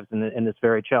our lives in this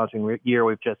very challenging year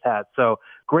we've just had. So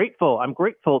I'm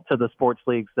grateful to the sports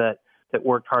leagues that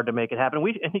worked hard to make it happen.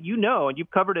 And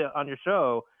you've covered it on your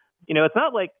show. It's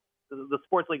not like the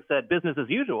sports league said business as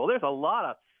usual. There's a lot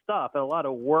of stuff, a lot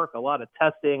of work, a lot of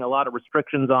testing, a lot of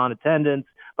restrictions on attendance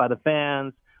by the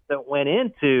fans that went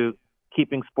into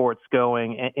keeping sports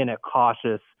going in a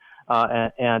cautious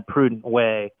and prudent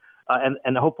way.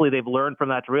 And hopefully they've learned from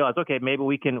that to realize, okay, maybe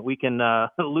we can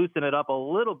loosen it up a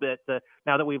little bit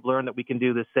now that we've learned that we can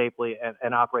do this safely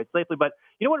and operate safely. But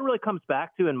what it really comes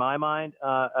back to in my mind,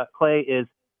 Clay, is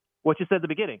what you said at the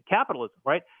beginning, capitalism,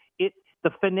 right? The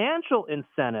financial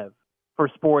incentive for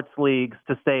sports leagues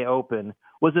to stay open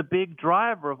was a big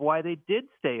driver of why they did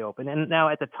stay open. And now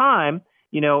at the time,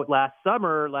 last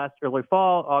summer, last early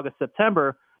fall, August,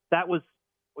 September, that was,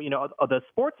 the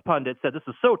sports pundits said this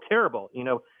is so terrible.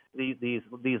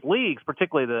 These leagues,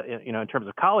 particularly in terms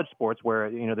of college sports where,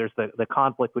 there's the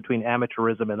conflict between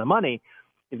amateurism and the money.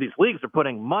 These leagues are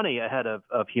putting money ahead of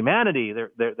humanity.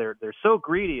 They're so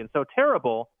greedy and so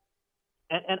terrible.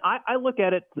 And I look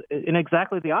at it in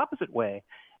exactly the opposite way.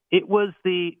 It was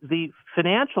the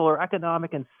financial or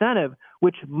economic incentive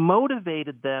which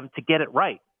motivated them to get it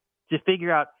right, to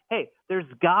figure out, hey, there's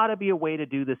got to be a way to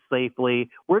do this safely.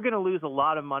 We're going to lose a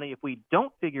lot of money if we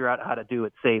don't figure out how to do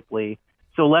it safely.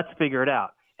 So let's figure it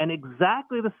out. And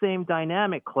exactly the same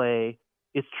dynamic, Clay,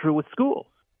 is true with schools.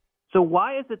 So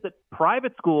why is it that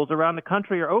private schools around the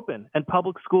country are open and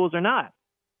public schools are not?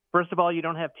 First of all, you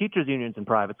don't have teachers unions in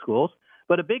private schools.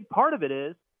 But a big part of it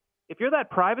is, if you're that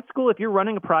private school, if you're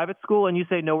running a private school and you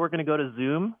say, no, we're going to go to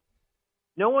Zoom,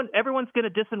 everyone's going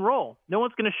to disenroll. No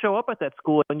one's going to show up at that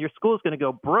school, and your school is going to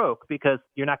go broke because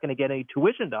you're not going to get any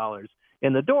tuition dollars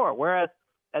in the door. Whereas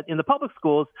in the public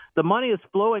schools, the money is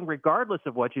flowing regardless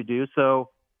of what you do. So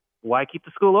why keep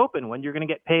the school open when you're going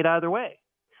to get paid either way?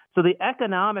 So the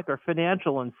economic or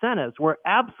financial incentives were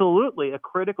absolutely a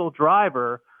critical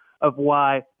driver of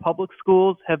why public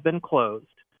schools have been closed,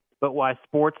 but why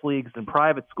sports leagues and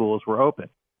private schools were open.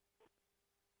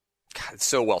 God, it's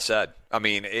so well said. I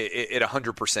mean, it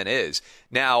 100% is.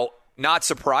 Now, not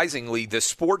surprisingly, the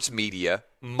sports media,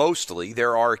 mostly,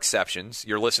 there are exceptions,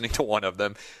 you're listening to one of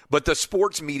them, but the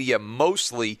sports media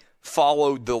mostly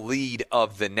followed the lead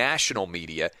of the national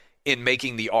media in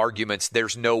making the arguments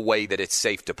there's no way that it's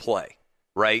safe to play,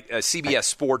 right? CBS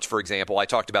Sports, for example, I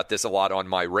talked about this a lot on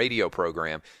my radio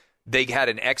program. They had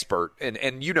an expert,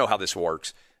 and you know how this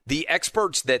works. The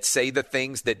experts that say the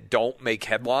things that don't make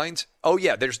headlines, oh,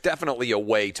 yeah, there's definitely a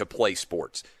way to play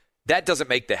sports. That doesn't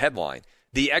make the headline.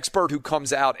 The expert who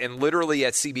comes out and literally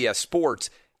at CBS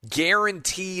Sports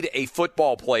guaranteed a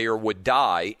football player would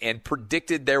die and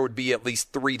predicted there would be at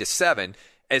least 3 to 7,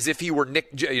 as if he were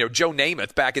Joe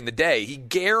Namath back in the day. He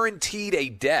guaranteed a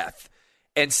death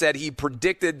and said he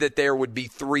predicted that there would be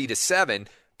 3 to 7.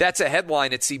 That's a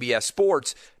headline at CBS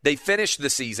Sports. They finished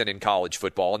the season in college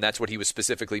football, and that's what he was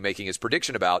specifically making his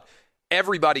prediction about.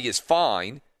 Everybody is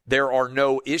fine. There are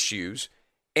no issues.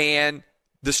 And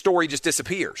the story just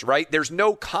disappears, right? There's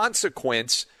no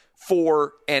consequence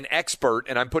for an expert,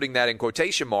 and I'm putting that in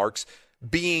quotation marks,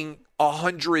 being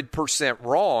 100%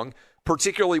 wrong,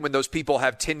 particularly when those people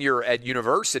have tenure at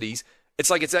universities. It's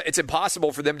like it's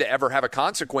impossible for them to ever have a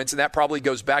consequence, and that probably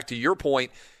goes back to your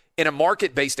point. In a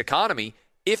market-based economy,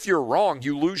 if you're wrong,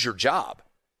 you lose your job.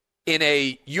 In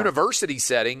a university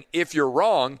setting, if you're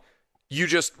wrong, you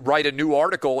just write a new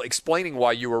article explaining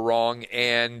why you were wrong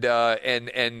and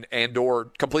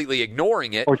or completely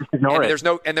ignoring it, or just ignore it.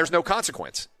 There's no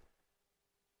consequence.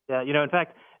 Yeah, in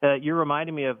fact, you're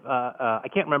reminding me of I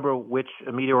can't remember which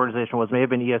media organization it was. It may have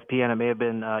been ESPN. It may have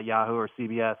been Yahoo or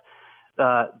CBS.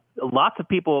 Lots of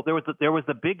people. There was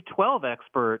the Big 12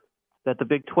 expert that the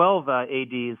Big 12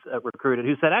 ADs recruited,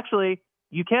 who said, actually,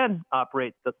 you can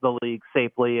operate the league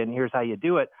safely, and here's how you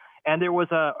do it. And there was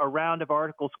a round of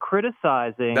articles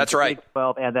criticizing That's right. the Big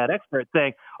 12 and that expert,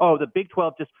 saying, oh, the Big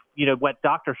 12 just went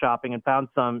doctor shopping and found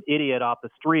some idiot off the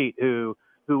street who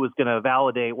was going to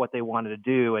validate what they wanted to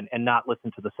do and not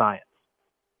listen to the science.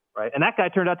 Right. And that guy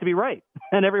turned out to be right.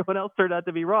 And everyone else turned out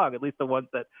to be wrong, at least the ones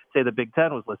that say the Big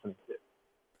Ten was listening to.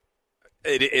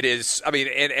 It is. I mean,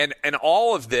 and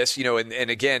all of this, and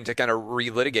again, to kind of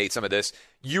relitigate some of this,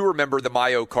 you remember the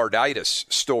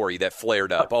myocarditis story that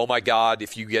flared up. Oh my God,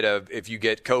 if you get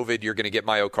COVID, you're going to get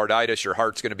myocarditis. Your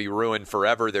heart's going to be ruined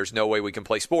forever. There's no way we can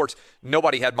play sports.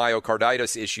 Nobody had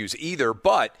myocarditis issues either.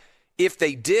 But if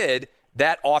they did,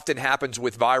 that often happens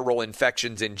with viral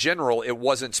infections in general. It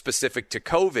wasn't specific to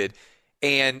COVID.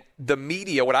 And the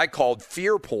media, what I called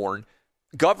fear porn,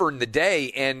 governed the day,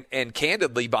 and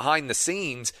candidly, behind the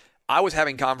scenes, I was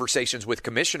having conversations with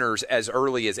commissioners as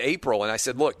early as April, and I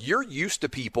said, look, you're used to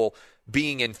people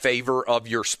being in favor of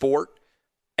your sport.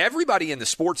 Everybody in the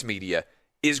sports media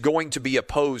is going to be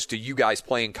opposed to you guys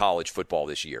playing college football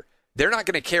this year. They're not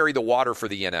going to carry the water for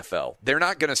the NFL. They're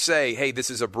not going to say, hey, this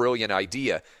is a brilliant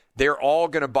idea. They're all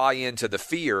going to buy into the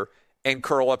fear and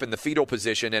curl up in the fetal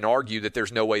position and argue that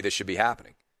there's no way this should be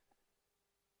happening.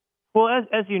 Well,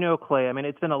 as you know, Clay, I mean,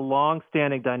 it's been a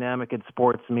long-standing dynamic in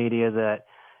sports media that,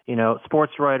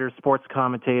 sports writers, sports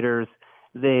commentators,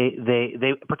 they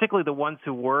particularly the ones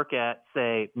who work at,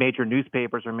 say, major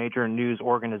newspapers or major news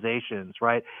organizations,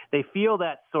 right? They feel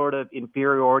that sort of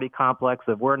inferiority complex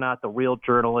of we're not the real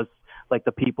journalists, like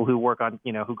the people who work on,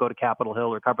 who go to Capitol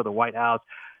Hill or cover the White House.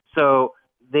 So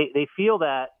they feel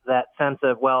that sense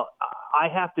of, well, I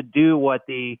have to do what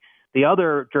the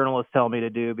other journalists tell me to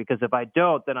do, because if I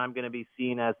don't, then I'm going to be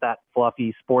seen as that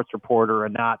fluffy sports reporter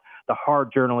and not the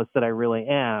hard journalist that I really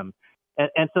am.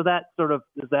 And so that sort of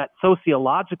that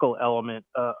sociological element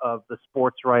of the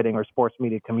sports writing or sports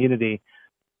media community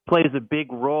plays a big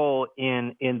role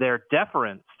in their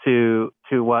deference to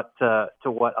what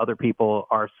other people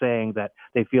are saying that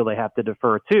they feel they have to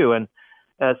defer to. And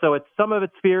so it's some of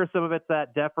it's fear, some of it's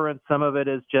that deference, some of it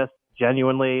is just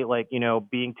genuinely like,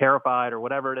 being terrified or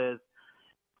whatever it is.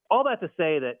 All that to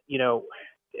say that,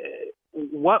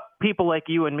 what people like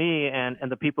you and me and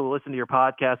the people who listen to your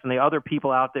podcast and the other people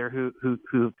out there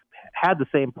who had the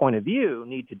same point of view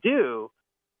need to do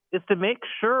is to make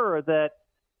sure that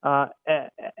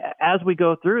as we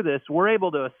go through this, we're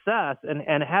able to assess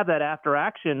and have that after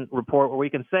action report where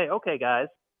we can say, okay, guys,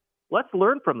 let's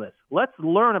learn from this. Let's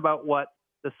learn about what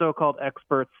the so-called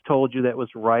experts told you that was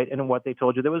right and what they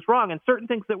told you that was wrong, and certain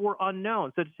things that were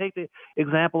unknown. So to take the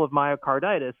example of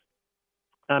myocarditis,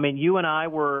 I mean, you and I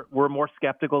were more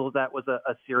skeptical that was a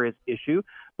serious issue,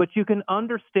 but you can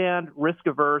understand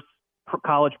risk-averse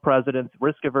college presidents,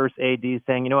 risk-averse ADs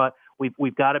saying, you know what,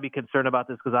 we've got to be concerned about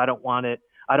this because I don't want it.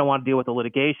 I don't want to deal with the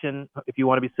litigation, if you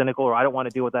want to be cynical, or I don't want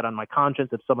to deal with that on my conscience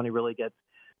if somebody really gets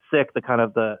sick, the kind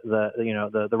of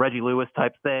the Reggie Lewis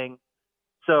type thing.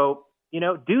 So,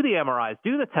 do the MRIs,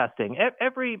 do the testing.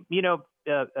 Every,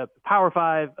 Power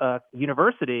 5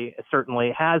 university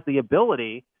certainly has the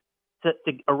ability to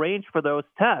arrange for those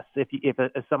tests.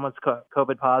 If someone's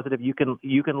COVID positive, you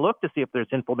can look to see if there's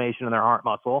inflammation in their heart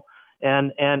muscle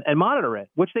and monitor it,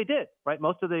 which they did, right?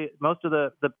 Most of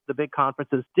the big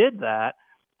conferences did that.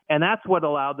 And that's what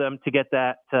allowed them to get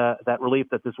that relief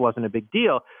that this wasn't a big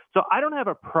deal. So I don't have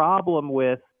a problem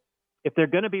with, if they're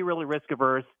going to be really risk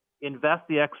averse, invest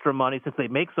the extra money, since they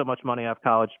make so much money off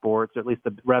college sports, or at least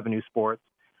the revenue sports,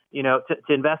 to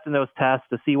invest in those tests,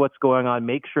 to see what's going on,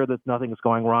 make sure that nothing is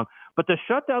going wrong. But to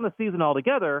shut down the season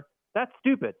altogether, that's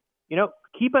stupid.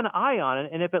 Keep an eye on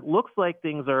it. And if it looks like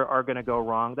things are going to go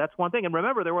wrong, that's one thing. And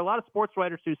remember, there were a lot of sports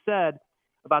writers who said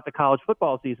about the college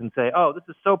football season, say, oh, this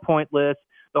is so pointless.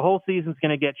 The whole season's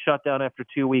going to get shut down after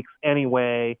 2 weeks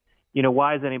anyway.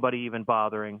 Why is anybody even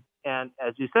bothering? And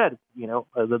as you said,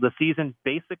 the season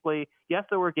basically, yes,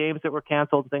 there were games that were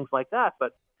canceled and things like that,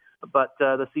 but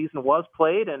the season was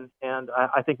played, and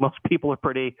I think most people are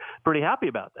pretty happy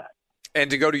about that. And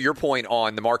to go to your point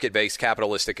on the market-based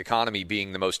capitalistic economy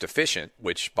being the most efficient,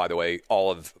 which, by the way,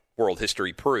 all of world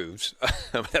history proves,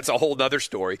 that's a whole other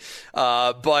story.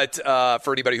 But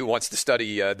for anybody who wants to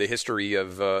study the history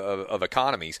of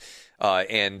economies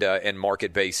and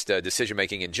market-based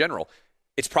decision-making in general,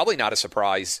 it's probably not a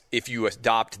surprise if you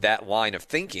adopt that line of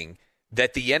thinking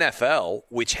that the NFL,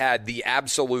 which had the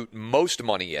absolute most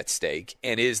money at stake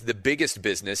and is the biggest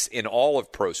business in all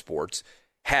of pro sports,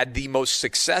 had the most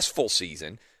successful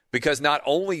season, because not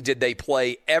only did they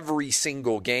play every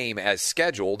single game as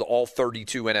scheduled, all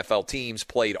 32 NFL teams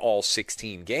played all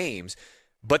 16 games,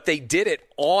 but they did it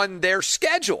on their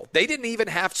schedule. They didn't even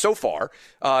have, so far,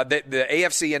 the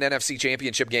AFC and NFC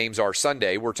championship games are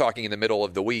Sunday. We're talking in the middle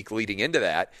of the week leading into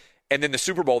that. And then the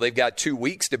Super Bowl, they've got 2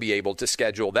 weeks to be able to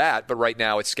schedule that. But right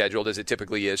now it's scheduled, as it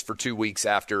typically is, for 2 weeks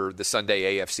after the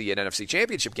Sunday AFC and NFC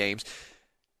championship games.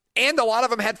 And a lot of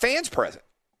them had fans present.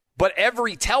 But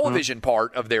every television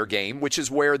part of their game, which is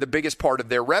where the biggest part of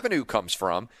their revenue comes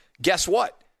from, guess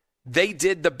what? They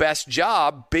did the best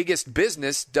job. Biggest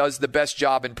business does the best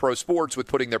job in pro sports with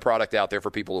putting their product out there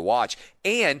for people to watch.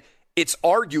 And it's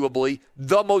arguably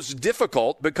the most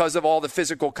difficult because of all the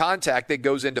physical contact that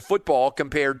goes into football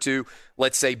compared to,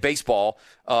 let's say, baseball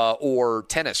or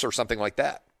tennis or something like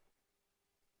that.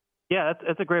 Yeah,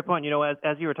 that's a great point.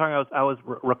 As you were talking, I was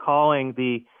recalling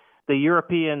the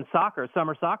European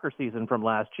summer soccer season from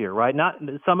last year, right? Not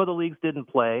some of the leagues didn't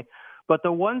play, but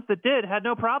the ones that did had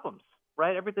no problems,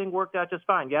 right? Everything worked out just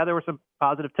fine. Yeah, there were some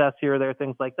positive tests here or there,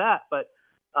 things like that, but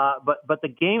the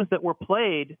games that were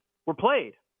played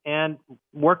and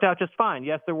worked out just fine.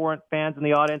 Yes, there weren't fans in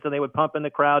the audience, and they would pump in the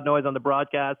crowd noise on the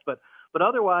broadcast, but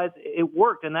otherwise it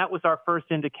worked, and that was our first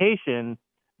indication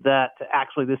that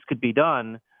actually this could be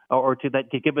done. Or to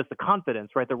give us the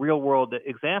confidence, right? The real world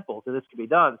examples that this could be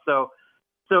done. So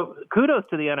kudos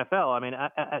to the NFL. I mean,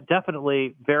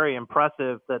 definitely very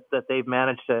impressive that they've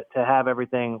managed to have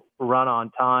everything run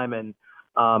on time, and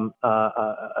part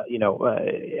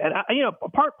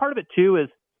of it too is,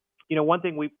 one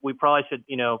thing we probably should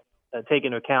take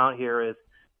into account here is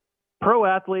pro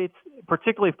athletes,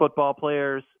 particularly football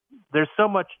players. There's so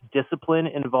much discipline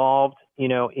involved,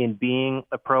 in being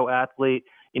a pro athlete.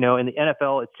 In the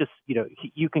NFL, it's just,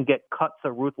 you can get cut so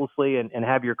ruthlessly and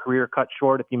have your career cut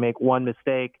short if you make one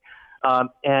mistake.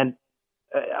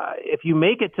 If you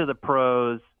make it to the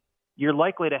pros, you're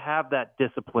likely to have that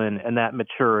discipline and that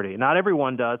maturity. Not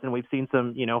everyone does, and we've seen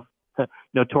some,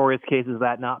 notorious cases of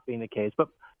that not being the case. But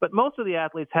most of the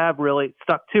athletes have really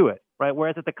stuck to it, right?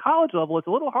 Whereas at the college level, it's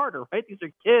a little harder, right? These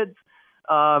are kids.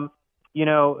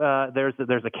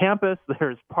 There's a campus,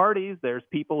 there's parties, there's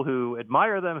people who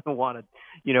admire them and want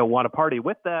to party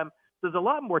with them. There's a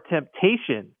lot more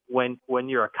temptation when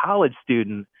you're a college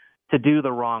student to do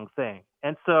the wrong thing.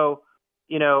 And so,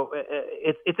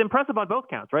 it's impressive on both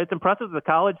counts, right? It's impressive the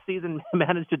college season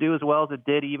managed to do as well as it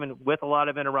did, even with a lot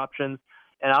of interruptions.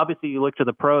 And obviously you look to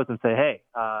the pros and say, hey,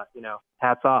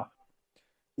 hats off.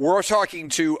 We're talking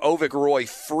to Avik Roy.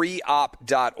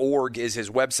 Freeop.org is his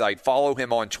website. Follow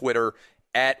him on Twitter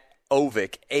at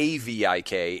Avik,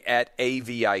 A-V-I-K, at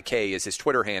A-V-I-K is his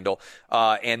Twitter handle.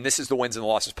 And this is the Wins and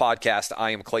Losses podcast.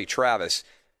 I am Clay Travis.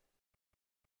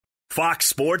 Fox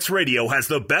Sports Radio has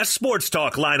the best sports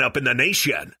talk lineup in the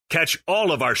nation. Catch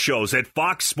all of our shows at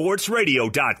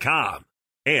foxsportsradio.com.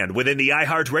 And within the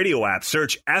iHeartRadio app,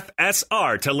 search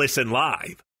FSR to listen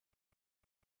live.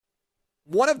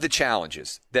 One of the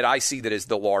challenges that I see that is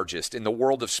the largest in the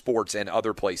world of sports and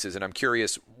other places, and I'm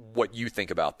curious what you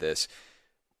think about this,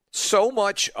 so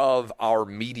much of our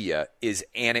media is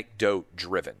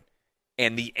anecdote-driven,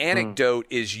 and the anecdote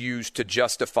is used to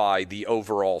justify the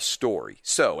overall story.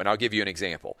 So, and I'll give you an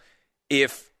example.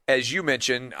 If as you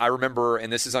mentioned, I remember,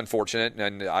 and this is unfortunate,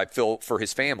 and I feel for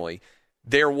his family,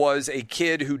 there was a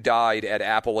kid who died at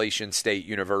Appalachian State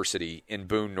University in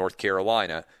Boone, North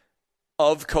Carolina,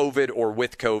 of COVID or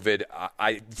with COVID.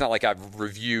 It's not like I've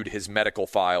reviewed his medical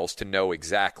files to know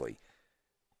exactly.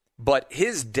 But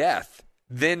his death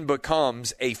then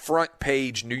becomes a front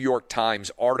page New York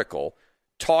Times article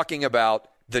talking about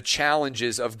the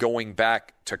challenges of going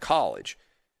back to college.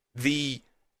 The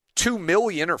 2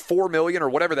 million or 4 million or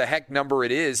whatever the heck number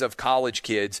it is of college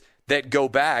kids that go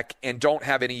back and don't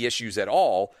have any issues at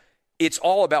all. It's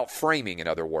all about framing, in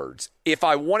other words. If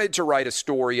I wanted to write a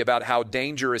story about how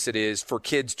dangerous it is for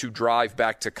kids to drive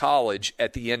back to college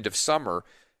at the end of summer,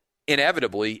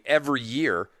 inevitably, every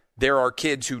year, there are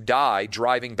kids who die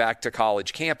driving back to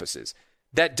college campuses.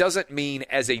 That doesn't mean,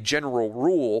 as a general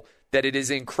rule, that it is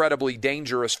incredibly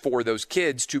dangerous for those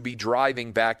kids to be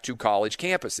driving back to college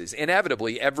campuses.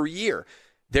 Inevitably, every year,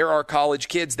 there are college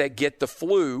kids that get the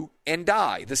flu and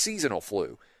die, the seasonal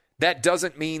flu. That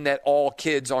doesn't mean that all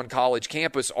kids on college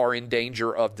campus are in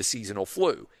danger of the seasonal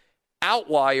flu.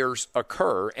 Outliers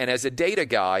occur, and as a data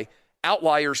guy,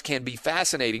 outliers can be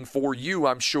fascinating for you,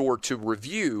 I'm sure, to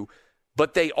review,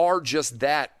 but they are just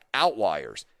that,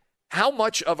 outliers. How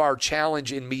much of our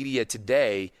challenge in media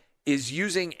today is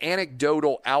using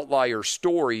anecdotal outlier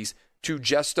stories to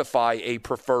justify a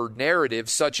preferred narrative,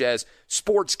 such as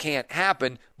sports can't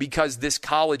happen because this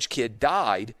college kid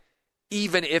died,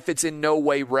 even if it's in no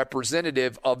way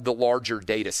representative of the larger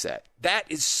data set? That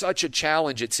is such a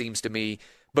challenge, it seems to me,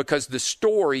 because the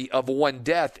story of one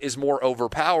death is more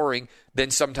overpowering than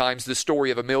sometimes the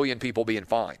story of 1 million people being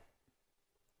fine.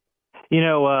 You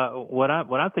know, what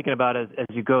I'm thinking about as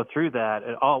you go through that,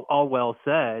 all well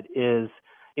said, is,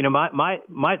 you know,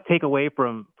 my takeaway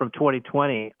from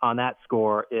 2020 on that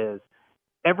score is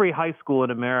every high school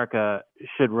in America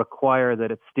should require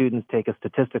that its students take a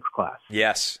statistics class.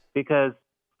 Yes. Because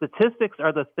statistics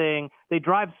are the thing, they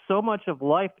drive so much of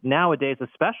life nowadays,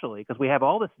 especially because we have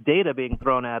all this data being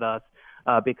thrown at us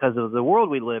because of the world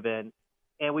we live in,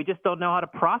 and we just don't know how to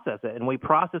process it, and we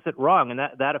process it wrong, and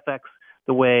that affects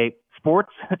the way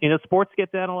sports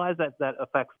gets analyzed. That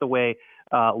affects the way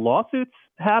lawsuits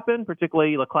happen,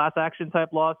 particularly the class action type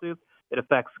lawsuits. It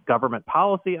affects government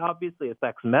policy, obviously. It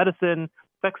affects medicine.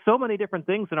 Affects so many different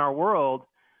things in our world.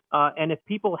 And if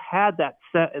people had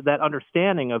that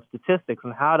understanding of statistics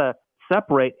and how to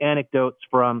separate anecdotes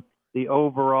from the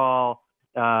overall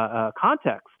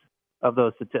context of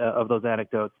those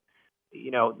anecdotes,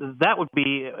 you know, that would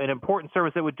be an important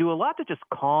service that would do a lot to just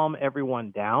calm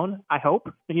everyone down, I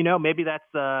hope. You know, maybe that's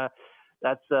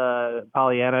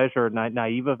Pollyannish or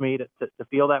naive of me to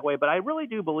feel that way. But I really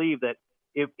do believe that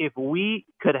if we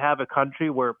could have a country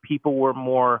where people were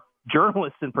more,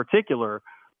 journalists in particular,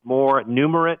 more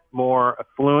numerate, more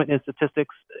fluent in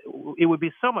statistics, it would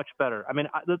be so much better. I mean,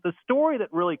 the story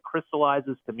that really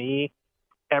crystallizes to me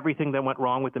everything that went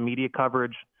wrong with the media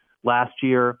coverage last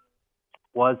year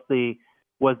was the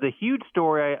huge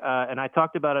story, and I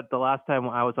talked about it the last time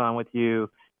I was on with you,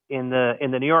 in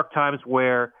the New York Times,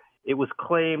 where it was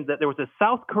claimed that there was a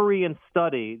South Korean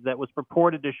study that was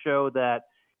purported to show that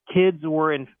kids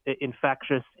were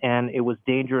infectious and it was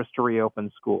dangerous to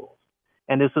reopen schools.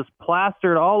 And this was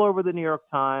plastered all over the New York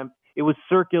Times. It was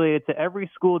circulated to every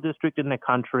school district in the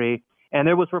country, and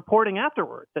there was reporting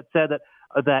afterwards that said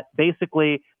that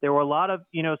basically there were a lot of,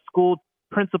 you know, school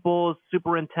principals,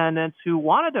 superintendents who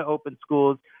wanted to open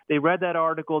schools. They read that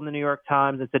article in the New York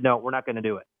Times and said, no, we're not going to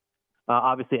do it.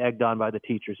 Obviously egged on by the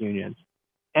teachers' unions.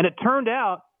 And it turned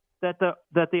out that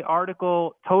the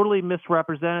article totally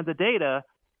misrepresented the data,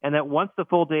 and that once the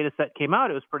full data set came out,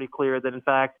 it was pretty clear that, in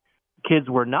fact, kids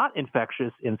were not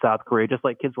infectious in South Korea, just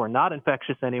like kids were not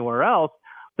infectious anywhere else,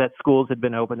 that schools had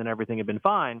been open and everything had been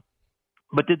fine.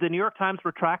 But did the New York Times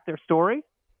retract their story?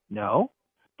 No.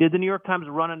 Did the New York Times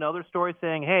run another story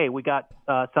saying, hey, we got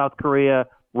South Korea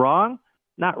wrong?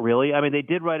 Not really. I mean, they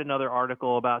did write another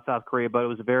article about South Korea, but it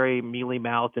was very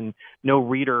mealy-mouthed, and no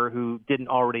reader who didn't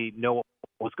already know what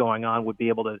was going on would be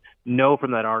able to know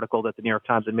from that article that the New York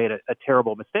Times had made a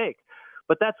terrible mistake.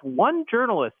 But that's one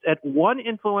journalist at one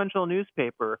influential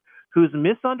newspaper whose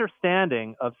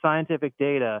misunderstanding of scientific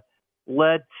data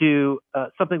led to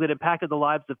something that impacted the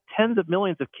lives of tens of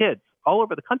millions of kids all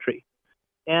over the country.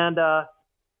 And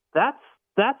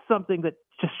that's something that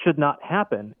just should not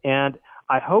happen. And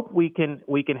I hope we can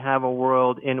have a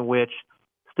world in which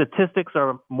statistics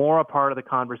are more a part of the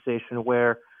conversation,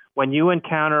 where when you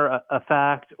encounter a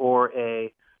fact or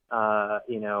a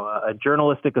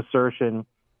journalistic assertion,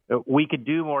 we could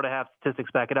do more to have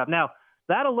statistics back it up. Now,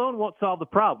 that alone won't solve the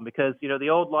problem because, the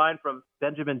old line from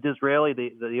Benjamin Disraeli,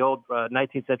 the old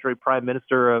 19th century prime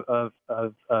minister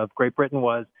of Great Britain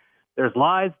was, there's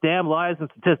lies, damn lies, and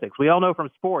statistics. We all know from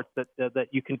sports that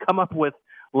you can come up with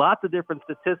lots of different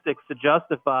statistics to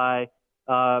justify,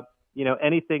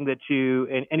 anything that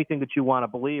you want to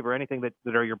believe or anything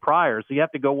that are your priors. So you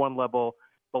have to go one level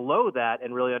below that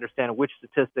and really understand which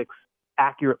statistics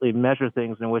accurately measure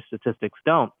things and which statistics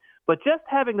don't. But just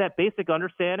having that basic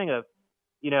understanding of,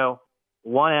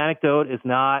 one anecdote is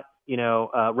not,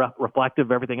 reflective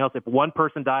of everything else. If one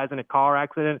person dies in a car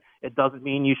accident, it doesn't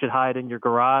mean you should hide in your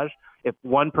garage. If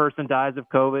one person dies of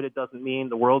COVID, it doesn't mean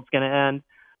the world's going to end.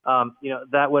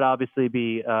 That would obviously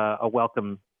be a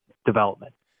welcome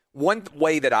development. One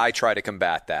way that I try to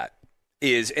combat that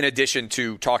is, in addition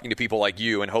to talking to people like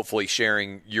you and hopefully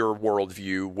sharing your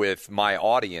worldview with my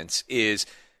audience, is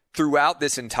throughout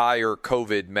this entire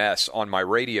COVID mess on my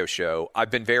radio show,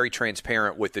 I've been very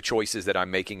transparent with the choices that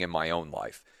I'm making in my own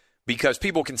life. Because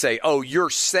people can say, oh,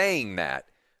 you're saying that.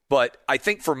 But I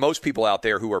think for most people out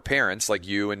there who are parents like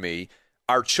you and me,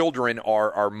 our children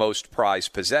are our most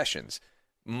prized possessions.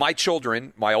 My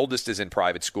children, my oldest is in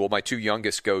private school. My two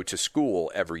youngest go to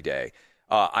school every day.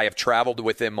 I have traveled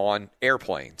with them on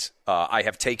airplanes. I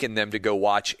have taken them to go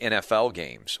watch NFL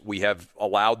games. We have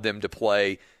allowed them to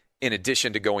play, in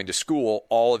addition to going to school,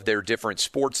 all of their different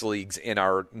sports leagues in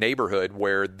our neighborhood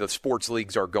where the sports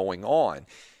leagues are going on.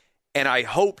 And I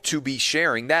hope to be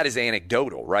sharing, that is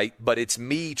anecdotal, right? But it's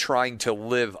me trying to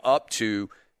live up to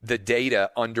the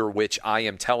data under which I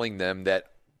am telling them that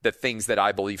the things that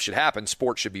I believe should happen,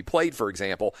 sports should be played, for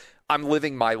example. I'm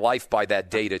living my life by that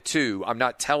data too. I'm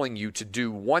not telling you to do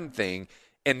one thing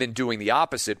and then doing the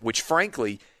opposite, which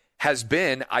frankly has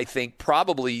been, I think,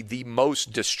 probably the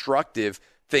most destructive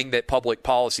thing that public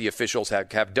policy officials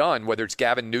have done, whether it's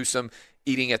Gavin Newsom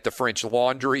eating at the French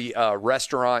Laundry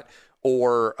restaurant,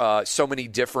 or so many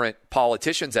different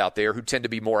politicians out there who tend to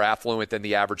be more affluent than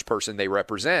the average person they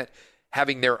represent,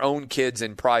 having their own kids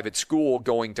in private school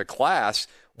going to class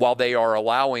while they are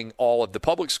allowing all of the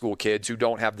public school kids who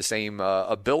don't have the same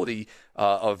ability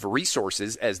of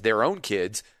resources as their own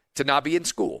kids to not be in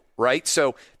school, right?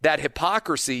 So that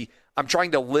hypocrisy, I'm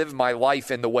trying to live my life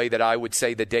in the way that I would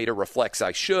say the data reflects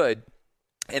I should.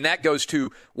 And that goes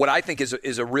to what I think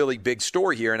is a really big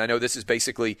story here. And I know this is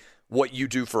basically what you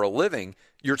do for a living.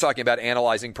 You're talking about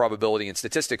analyzing probability and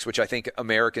statistics, which I think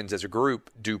Americans as a group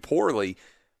do poorly.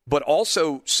 But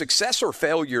also success or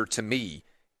failure to me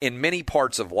in many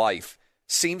parts of life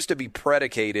seems to be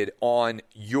predicated on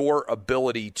your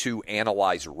ability to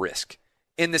analyze risk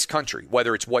in this country,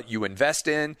 whether it's what you invest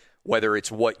in, whether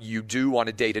it's what you do on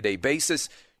a day-to-day basis.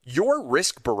 Your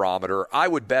risk barometer, I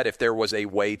would bet if there was a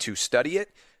way to study it,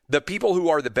 the people who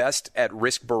are the best at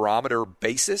risk barometer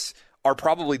basis are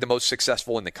probably the most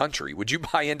successful in the country. Would you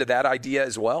buy into that idea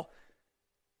as well?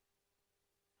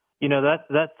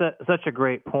 That's such a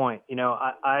great point. It's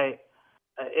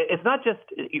not just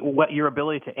what your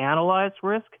ability to analyze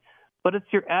risk, but it's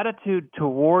your attitude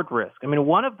toward risk. I mean,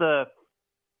 one of the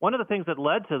things that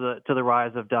led to the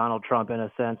rise of Donald Trump, in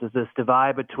a sense, is this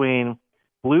divide between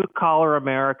blue collar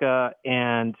America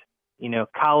and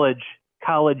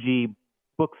collegey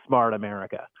book smart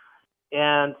America,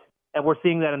 and we're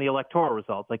seeing that in the electoral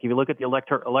results. Like if you look at the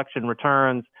election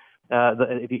returns,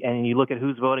 and you look at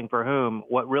who's voting for whom,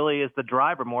 what really is the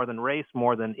driver, more than race,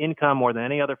 more than income, more than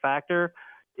any other factor,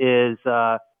 is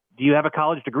do you have a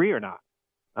college degree or not?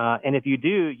 And if you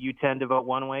do, you tend to vote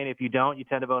one way, and if you don't, you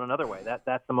tend to vote another way.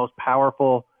 That's the most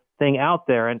powerful thing out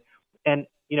there. And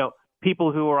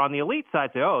people who are on the elite side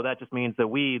say, "Oh, that just means that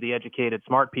we, the educated,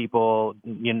 smart people,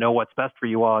 know what's best for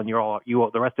you all, and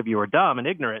the rest of you are dumb and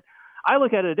ignorant." I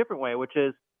look at it a different way, which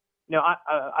is,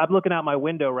 I'm looking out my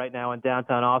window right now in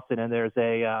downtown Austin, and there's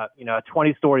a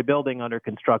 20-story building under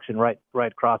construction right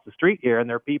across the street here, and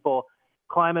there are people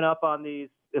climbing up on these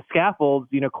scaffolds,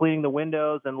 cleaning the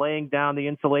windows and laying down the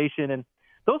insulation, and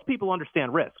those people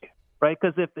understand risk, right?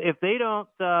 Because if they don't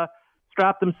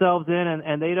strap themselves in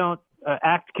and they don't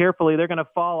act carefully, they're going to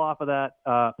fall off of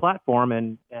that platform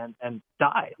and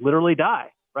die, literally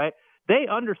die, right? They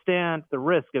understand the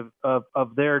risk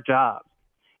of their jobs.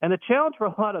 And the challenge for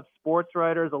a lot of sports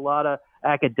writers, a lot of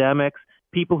academics,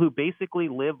 people who basically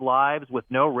live lives with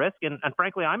no risk, and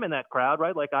frankly, I'm in that crowd,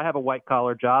 right? Like I have a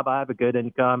white-collar job. I have a good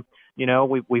income.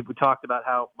 We've talked about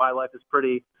how my life is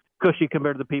pretty cushy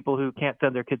compared to the people who can't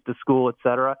send their kids to school, et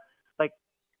cetera. Like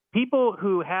people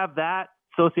who have that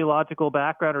sociological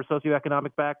background or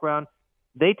socioeconomic background,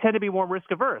 they tend to be more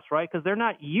risk averse, right? Because they're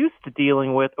not used to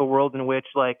dealing with a world in which,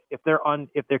 like, if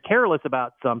they're careless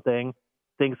about something,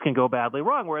 things can go badly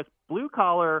wrong. Whereas blue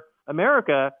collar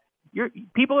America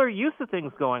people are used to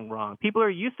things going wrong. People are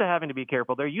used to having to be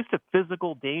careful. They're used to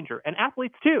physical danger, and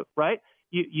athletes too, right?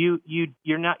 You're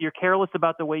careless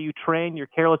about the way you train. You're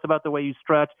careless about the way you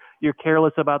stretch. You're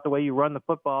careless about the way you run the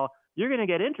football. You're going to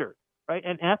get injured, right?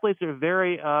 And athletes are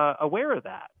very aware of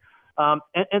that.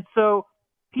 And so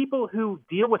people who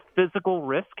deal with physical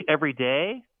risk every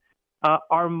day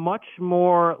are much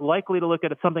more likely to look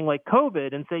at something like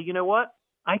COVID and say, you know what,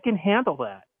 I can handle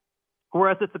that.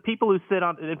 Whereas it's the people who sit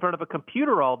in front of a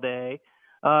computer all day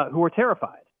who are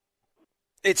terrified.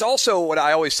 It's also what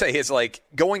I always say is like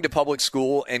going to public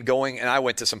school and I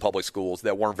went to some public schools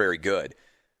that weren't very good,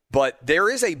 but there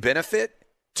is a benefit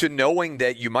to knowing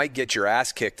that you might get your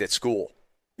ass kicked at school.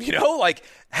 You know, like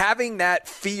having that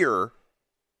fear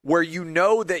where you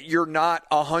know that you're not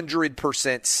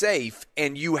 100% safe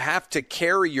and you have to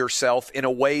carry yourself in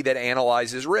a way that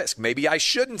analyzes risk. Maybe I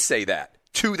shouldn't say that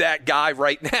to that guy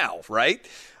right now, right?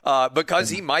 Because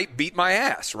he might beat my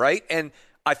ass, right? And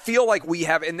I feel like we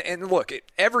have, and look,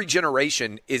 every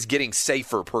generation is getting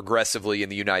safer progressively in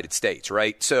the United States,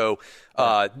 right? So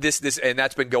this, and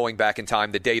that's been going back in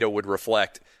time. The data would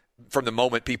reflect from the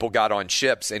moment people got on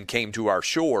ships and came to our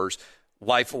shores,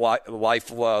 life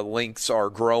lengths are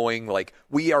growing. Like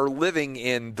we are living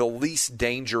in the least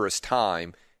dangerous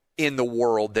time in the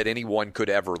world that anyone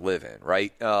could ever live in,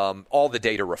 right? All the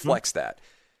data reflects that.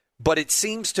 But it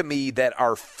seems to me that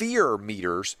our fear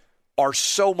meters are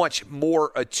so much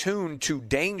more attuned to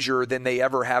danger than they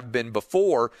ever have been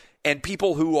before. And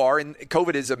people who are, and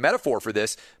COVID is a metaphor for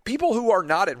this, people who are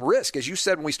not at risk, as you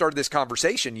said when we started this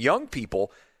conversation, young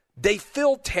people, they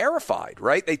feel terrified,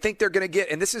 right? They think they're going to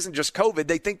get, and this isn't just COVID,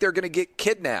 they think they're going to get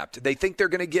kidnapped. They think they're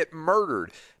going to get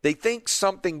murdered. They think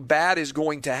something bad is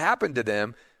going to happen to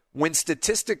them when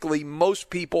statistically most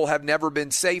people have never been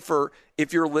safer,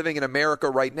 if you're living in America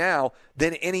right now,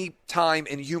 than any time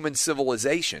in human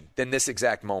civilization than this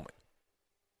exact moment.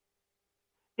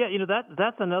 Yeah, you know,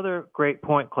 that's another great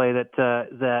point, Clay,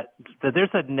 that there's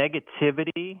a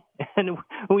negativity, and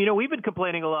you know, we've been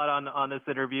complaining a lot on this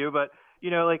interview, but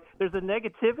you know, like there's a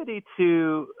negativity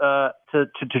to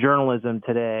journalism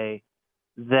today.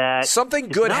 That something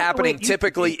good happening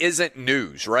typically isn't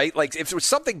news, right? Like if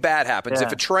something bad happens,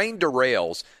 if a train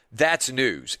derails, that's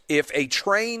news. If a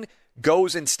train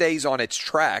goes and stays on its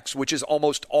tracks, which is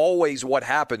almost always what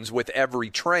happens with every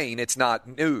train, it's not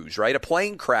news, right? A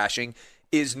plane crashing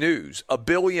is news. A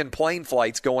billion plane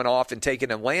flights going off and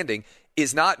taking and landing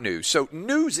is not news. So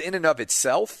news in and of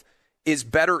itself is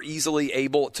better easily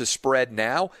able to spread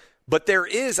now. But there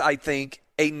is, I think,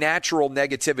 a natural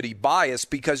negativity bias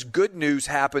because good news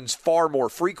happens far more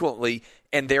frequently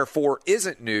and therefore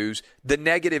isn't news. The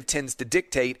negative tends to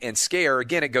dictate and scare.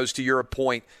 Again, it goes to your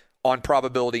point on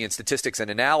probability and statistics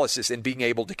and analysis and being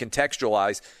able to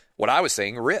contextualize what I was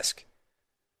saying, risk.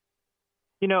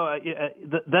 You know,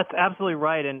 that's absolutely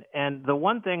right. And the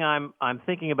one thing I'm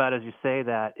thinking about as you say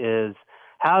that is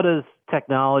how does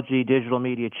technology, digital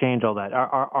media change all that?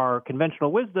 Our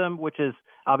conventional wisdom, which is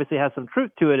obviously has some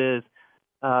truth to it, is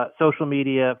social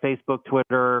media, Facebook,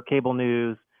 Twitter, cable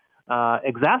news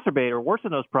exacerbate or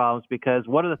worsen those problems because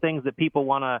what are the things that people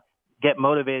want to get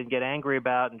motivated and get angry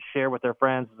about and share with their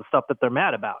friends is the stuff that they're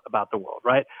mad about the world,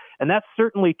 right? And that's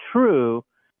certainly true,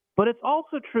 but it's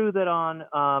also true that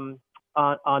on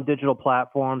digital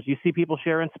platforms, you see people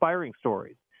share inspiring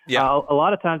stories. Yeah. A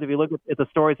lot of times if you look at the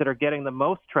stories that are getting the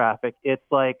most traffic, it's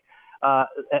like,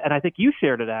 and I think you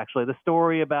shared it actually, the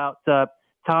story about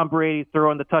Tom Brady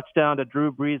throwing the touchdown to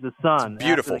Drew Brees' son. It's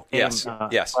beautiful. Yes.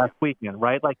 Last weekend,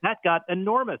 right? Like that got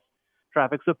enormous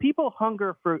traffic. So people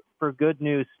hunger for good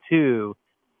news too.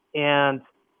 And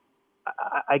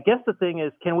I guess the thing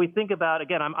is, can we think about,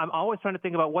 again, I'm always trying to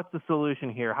think about what's the solution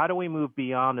here? How do we move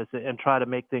beyond this and try to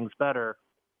make things better?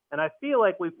 And I feel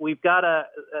like we've got to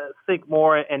think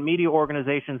more, and media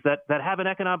organizations that have an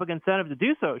economic incentive to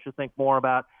do so should think more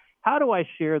about how do I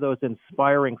share those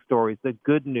inspiring stories, the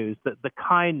good news, the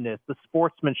kindness, the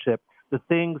sportsmanship, the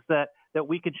things that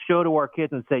we could show to our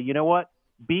kids and say, you know what,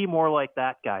 be more like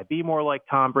that guy. Be more like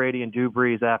Tom Brady and Drew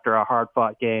Brees after a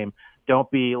hard-fought game. Don't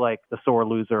be like the sore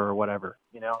loser or whatever.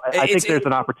 You know, I think there's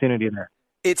an opportunity there.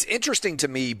 It's interesting to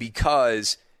me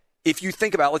because if you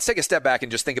think about, let's take a step back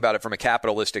and just think about it from a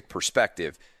capitalistic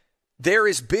perspective. There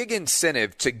is big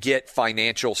incentive to get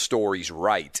financial stories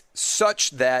right,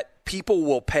 such that people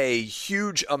will pay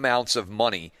huge amounts of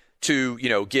money to, you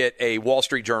know, get a Wall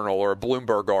Street Journal or a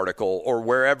Bloomberg article or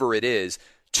wherever it is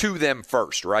to them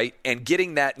first, right? And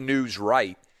getting that news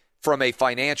right from a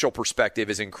financial perspective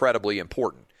is incredibly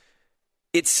important.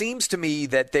 It seems to me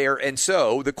that and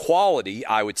so the quality,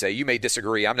 I would say, you may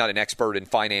disagree, I'm not an expert in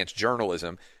finance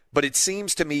journalism, but it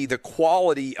seems to me the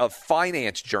quality of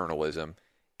finance journalism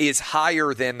is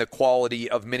higher than the quality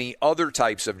of many other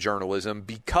types of journalism,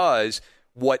 because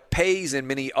what pays in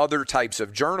many other types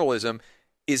of journalism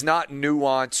is not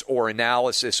nuance or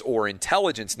analysis or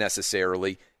intelligence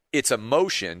necessarily. It's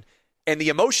emotion. And the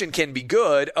emotion can be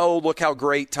good. Oh, look how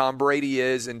great Tom Brady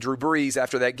is and Drew Brees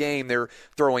after that game. They're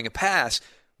throwing a pass.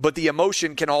 But the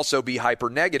emotion can also be hyper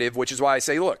negative, which is why I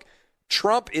say, look,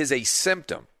 Trump is a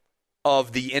symptom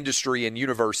of the industry and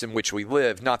universe in which we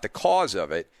live, not the cause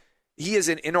of it. He is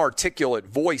an inarticulate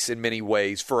voice in many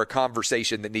ways for a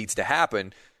conversation that needs to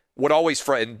happen. What always,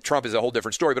 and Trump is a whole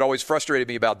different story, but always frustrated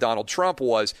me about Donald Trump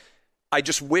was I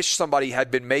just wish somebody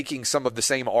had been making some of the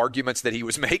same arguments that he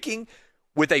was making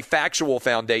with a factual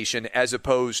foundation as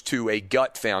opposed to a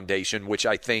gut foundation, which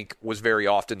I think was very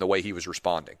often the way he was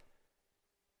responding.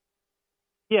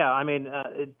 Yeah, I mean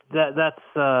that's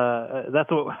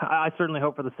what I certainly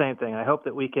hope for the same thing. I hope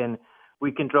that we can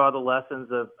draw the lessons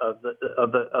of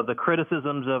the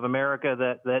criticisms of America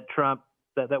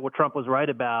that what Trump was right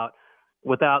about,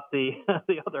 without the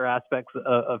other aspects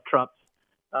of Trump's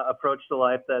approach to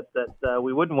life that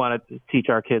we wouldn't want to teach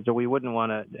our kids, or we wouldn't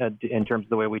want to in terms of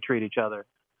the way we treat each other.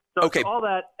 So okay, all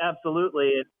that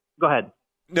absolutely. Go ahead.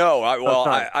 No,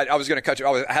 I was going to cut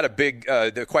you. I had a big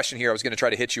the question here I was going to try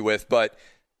to hit you with, but.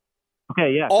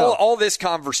 Okay, yeah. All this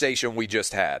conversation we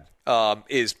just had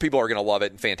is people are going to love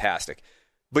it and fantastic.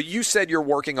 But you said you're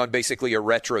working on basically a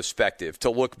retrospective to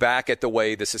look back at the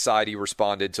way the society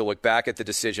responded, to look back at the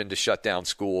decision to shut down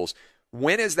schools.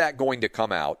 When is that going to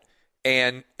come out?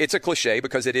 And it's a cliche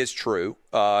because it is true,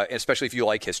 especially if you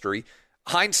like history.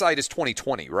 Hindsight is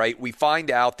 20/20, right? We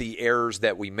find out the errors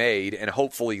that we made and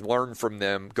hopefully learn from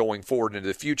them going forward into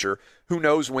the future. Who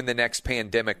knows when the next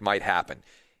pandemic might happen?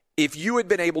 If you had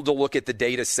been able to look at the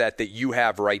data set that you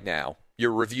have right now,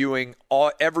 you're reviewing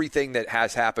everything that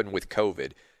has happened with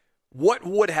COVID, what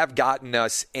would have gotten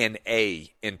us an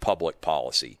A in public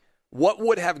policy? What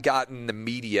would have gotten the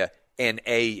media an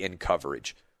A in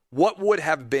coverage? What would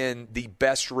have been the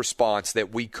best response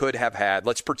that we could have had?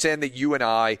 Let's pretend that you and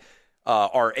I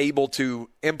are able to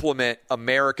implement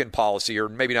American policy, or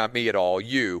maybe not me at all,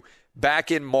 you,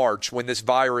 back in March when this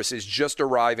virus is just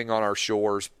arriving on our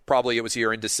shores. Probably it was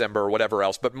here in December or whatever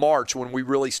else, but March when we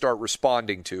really start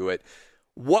responding to it.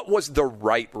 What was the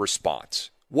right response?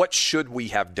 What should we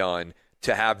have done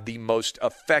to have the most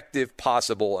effective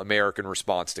possible American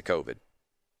response to COVID?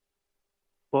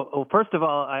 Well, first of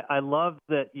all, I love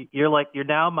that you're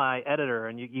now my editor,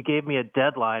 and you gave me a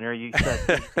deadline, or you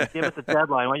said give us a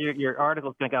deadline when your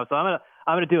article's going to come. So I'm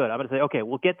gonna do it. I'm gonna say, okay,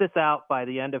 we'll get this out by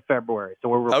the end of February. So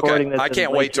we're recording this. I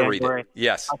can't wait to read January. it.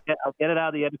 Yes, I'll get it out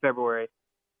at the end of February,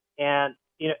 and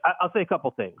I'll say a couple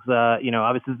things.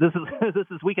 Obviously this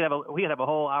is we could have a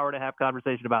whole hour and a half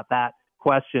conversation about that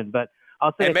question, but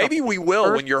I'll say, and maybe we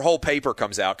will when your whole paper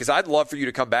comes out, because I'd love for you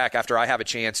to come back after I have a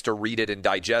chance to read it and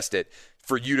digest it,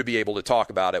 for you to be able to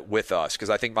talk about it with us, because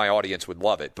I think my audience would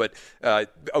love it. But,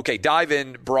 okay, dive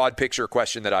in, broad picture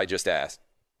question that I just asked.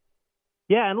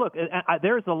 Yeah, and look,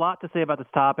 there's a lot to say about this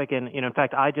topic. And, in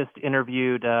fact, I just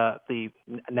interviewed the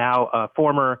now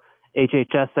former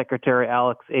HHS Secretary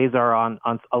Alex Azar on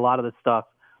a lot of this stuff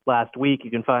last week.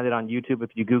 You can find it on YouTube if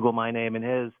you Google my name and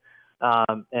his.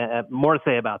 More to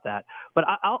say about that. But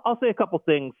I'll say a couple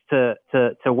things to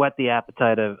whet the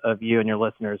appetite of you and your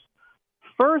listeners.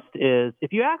 First is,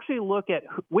 if you actually look at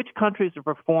which countries have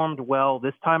performed well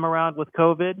this time around with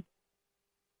COVID,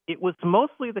 it was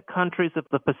mostly the countries of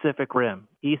the Pacific Rim,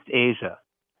 East Asia.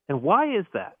 And why is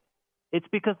that? It's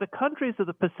because the countries of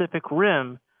the Pacific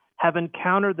Rim have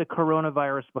encountered the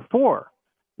coronavirus before.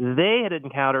 They had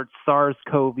encountered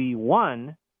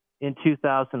SARS-CoV-1 in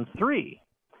 2003.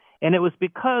 And it was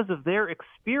because of their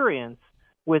experience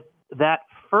with that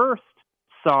first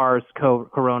SARS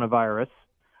coronavirus,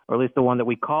 or at least the one that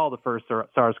we call the first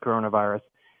SARS coronavirus,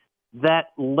 that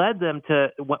led them to,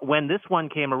 when this one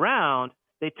came around,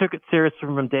 they took it seriously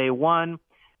from day one.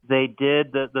 They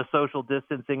did the social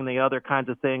distancing and the other kinds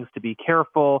of things to be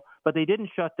careful, but they didn't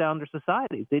shut down their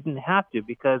societies. They didn't have to,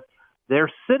 because their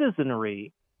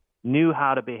citizenry knew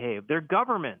how to behave. Their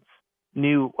governments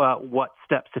knew what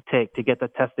steps to take to get the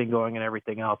testing going and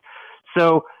everything else.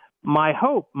 So my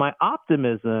hope, my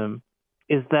optimism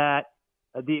is that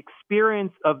the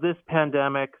experience of this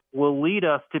pandemic will lead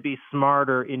us to be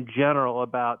smarter in general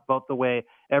about both the way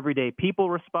everyday people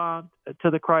respond to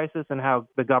the crisis and how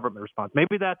the government responds.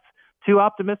 Maybe that's too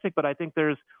optimistic, but I think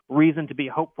there's reason to be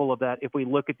hopeful of that if we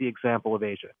look at the example of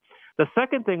Asia. The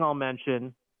second thing I'll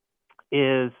mention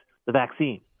is the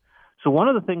vaccine. So one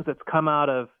of the things that's come out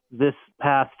of this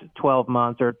past 12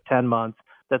 months or 10 months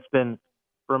that's been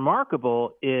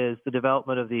remarkable is the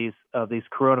development of these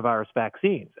coronavirus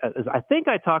vaccines. As I think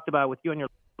I talked about with you on your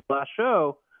last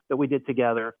show that we did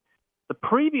together, the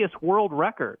previous world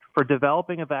record for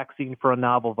developing a vaccine for a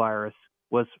novel virus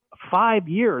was 5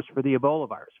 years for the Ebola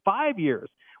virus. 5 years.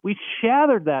 We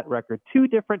shattered that record. Two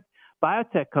different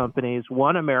biotech companies,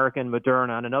 one American,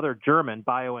 Moderna, and another German,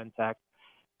 BioNTech,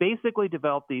 basically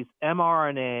developed these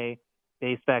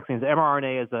mRNA-based vaccines.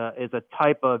 mRNA is a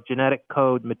type of genetic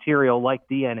code material like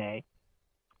DNA.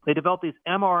 They developed these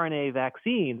mRNA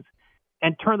vaccines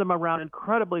and turned them around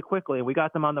incredibly quickly, and we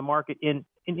got them on the market in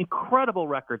incredible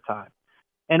record time.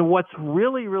 And what's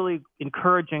really, really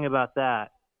encouraging about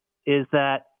that is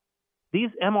that these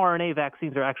mRNA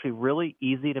vaccines are actually really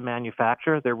easy to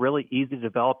manufacture. They're really easy to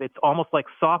develop. It's almost like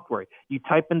software. You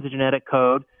type in the genetic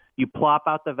code, you plop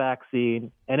out the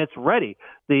vaccine, and it's ready.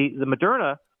 The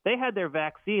Moderna, they had their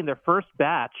vaccine, their first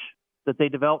batch that they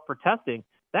developed for testing,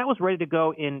 that was ready to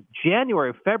go in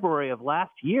January, February of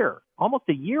last year, almost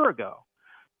a year ago.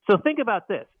 So think about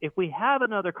this. If we have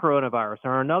another coronavirus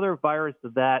or another virus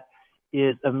that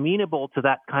is amenable to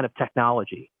that kind of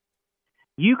technology,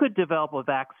 you could develop a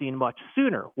vaccine much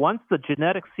sooner. Once the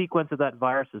genetic sequence of that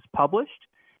virus is published,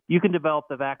 you can develop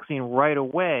the vaccine right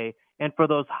away. And for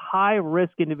those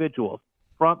high-risk individuals,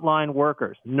 frontline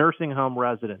workers, nursing home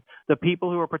residents, the people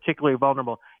who are particularly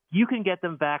vulnerable, you can get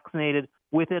them vaccinated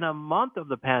within a month of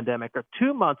the pandemic or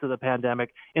 2 months of the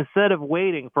pandemic instead of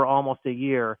waiting for almost a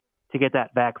year to get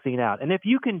that vaccine out. And if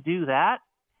you can do that,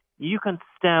 you can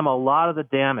stem a lot of the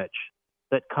damage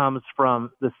that comes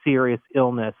from the serious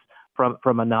illness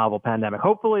from a novel pandemic.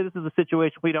 Hopefully this is a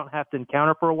situation we don't have to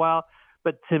encounter for a while.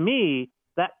 But to me,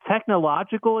 that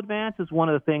technological advance is one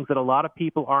of the things that a lot of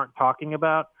people aren't talking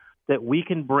about that we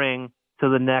can bring to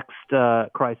the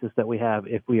next crisis that we have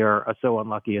if we are so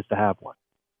unlucky as to have one.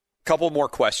 Couple more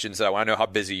questions that I want to know how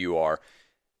busy you are.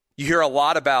 You hear a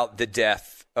lot about the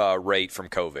death rate from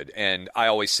COVID. And I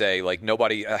always say, like,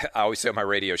 I always say on my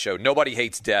radio show, nobody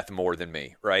hates death more than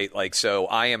me, right? Like, so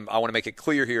I want to make it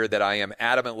clear here that I am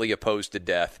adamantly opposed to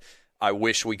death. I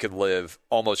wish we could live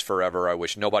almost forever. I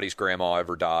wish nobody's grandma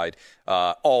ever died.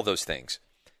 All those things.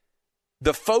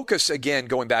 The focus, again,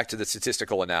 going back to the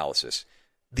statistical analysis,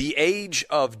 the age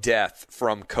of death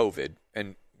from COVID,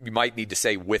 and you might need to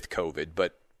say with COVID,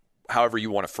 but however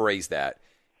you want to phrase that,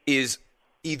 is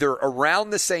either around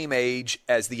the same age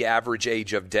as the average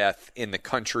age of death in the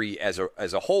country as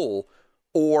a whole,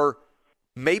 or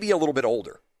maybe a little bit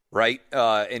older, right?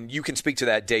 And you can speak to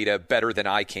that data better than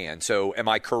I can. So am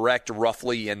I correct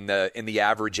roughly in the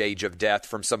average age of death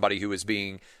from somebody who is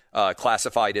being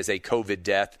classified as a COVID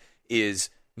death is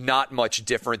not much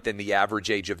different than the average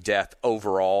age of death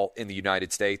overall in the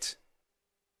United States?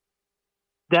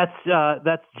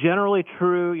 That's generally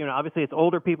true. You know, obviously it's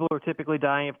older people who are typically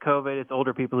dying of COVID. It's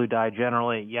older people who die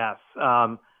generally, yes.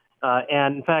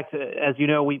 And in fact, as you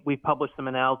know, we published some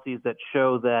analyses that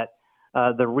show that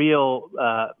the real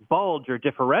bulge or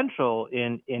differential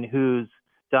in who's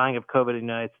dying of COVID in the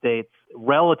United States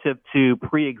relative to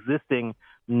pre-existing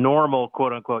normal,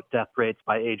 quote unquote, death rates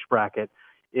by age bracket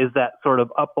is that sort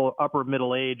of upper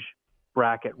middle age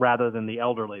bracket rather than the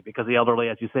elderly, because the elderly,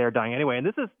 as you say, are dying anyway. And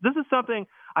this is something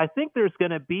I think there's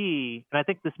going to be, and I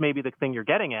think this may be the thing you're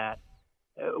getting at.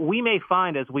 We may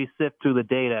find as we sift through the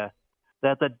data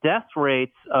that the death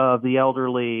rates of the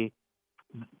elderly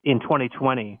in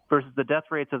 2020 versus the death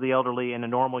rates of the elderly in a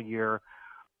normal year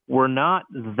were not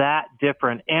that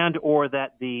different, and or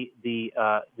that the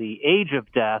age of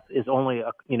death is only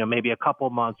maybe a couple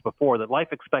months before. The life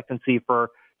expectancy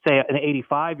for, say, an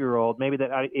 85-year-old, maybe that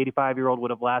 85-year-old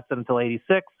would have lasted until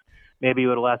 86, maybe it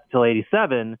would have lasted until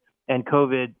 87, and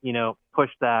COVID,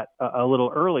 pushed that a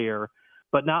little earlier,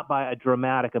 but not by a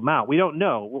dramatic amount. We don't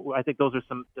know. I think those are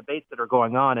some debates that are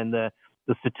going on in the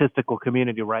statistical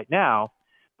community right now,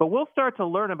 but we'll start to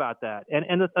learn about that.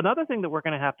 And another thing that we're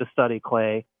going to have to study,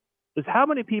 Clay, is how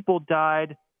many people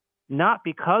died not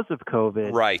because of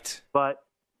COVID, right, but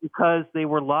because they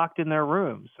were locked in their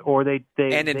rooms, or they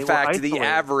and in fact, the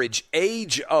average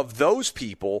age of those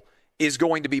people is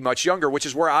going to be much younger, which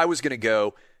is where I was going to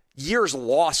go. Years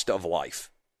lost of life.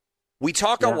 We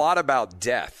talk a lot about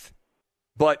death,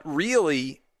 but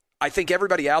really, I think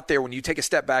everybody out there, when you take a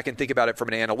step back and think about it from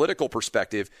an analytical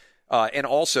perspective, and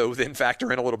also then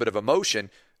factor in a little bit of emotion,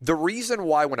 the reason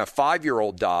why when a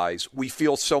 5-year-old dies, we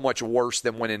feel so much worse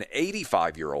than when an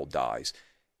 85-year-old dies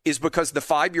is because the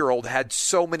 5-year-old had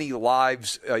so many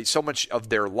lives, so much of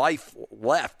their life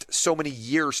left, so many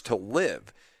years to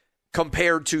live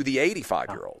compared to the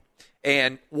 85-year-old.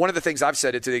 And one of the things I've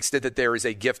said, to the extent that there is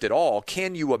a gift at all,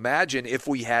 can you imagine if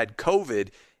we had COVID,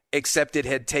 except it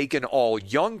had taken all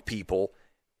young people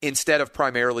instead of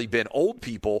primarily been old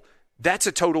people, that's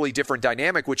a totally different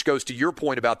dynamic, which goes to your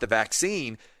point about the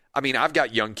vaccine. I mean, I've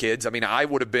got young kids. I mean, I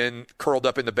would have been curled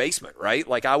up in the basement, right?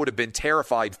 Like, I would have been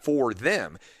terrified for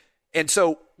them. And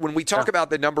so when we talk about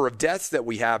the number of deaths that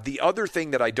we have, the other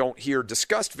thing that I don't hear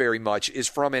discussed very much is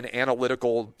from an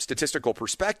analytical, statistical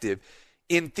perspective.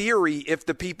 In theory, if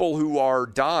the people who are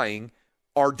dying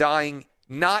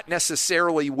not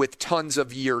necessarily with tons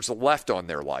of years left on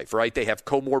their life, right? They have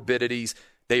comorbidities.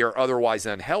 They are otherwise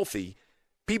unhealthy.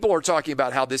 People are talking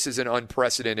about how this is an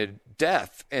unprecedented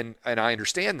death, and I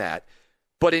understand that.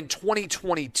 But in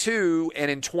 2022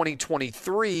 and in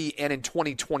 2023 and in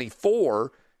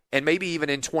 2024, and maybe even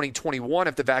in 2021,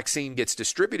 if the vaccine gets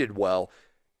distributed well,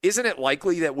 isn't it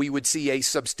likely that we would see a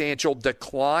substantial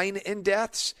decline in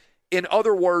deaths? In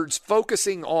other words,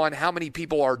 focusing on how many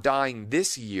people are dying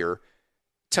this year,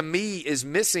 to me, is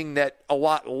missing that a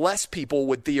lot less people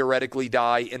would theoretically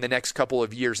die in the next couple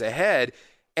of years ahead,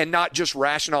 and not just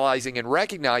rationalizing and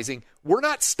recognizing we're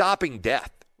not stopping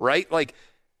death, right? Like,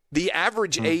 the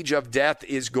average age of death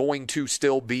is going to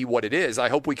still be what it is. I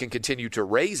hope we can continue to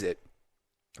raise it.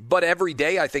 But every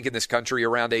day, I think in this country,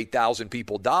 around 8,000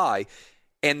 people die.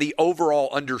 And the overall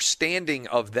understanding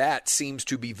of that seems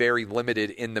to be very limited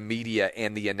in the media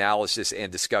and the analysis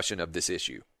and discussion of this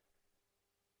issue.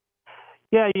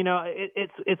 Yeah, you know,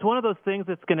 it's one of those things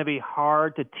that's going to be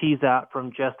hard to tease out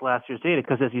from just last year's data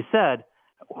because, as you said,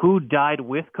 who died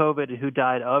with COVID and who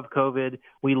died of COVID,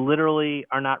 we literally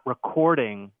are not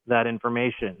recording that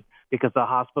information because the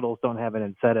hospitals don't have an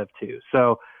incentive to.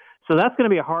 So that's going to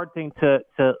be a hard thing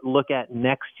to look at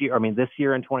next year. I mean, this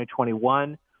year in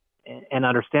 2021, and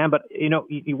understand. But you know,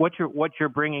 what you're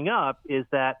bringing up is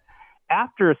that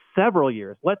after several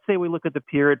years, let's say we look at the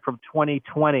period from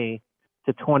 2020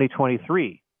 to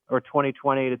 2023, or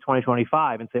 2020 to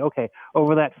 2025, and say, okay,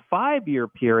 over that 5-year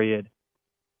period,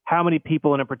 how many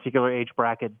people in a particular age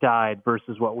bracket died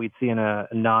versus what we'd see in a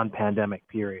non-pandemic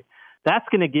period? That's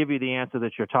going to give you the answer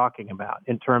that you're talking about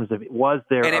in terms of, was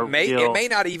there and it may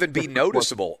not even be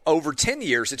noticeable. Over 10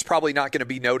 years, it's probably not going to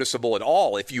be noticeable at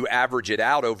all if you average it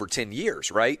out over 10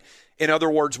 years, right? In other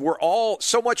words,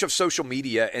 so much of social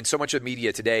media and so much of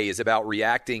media today is about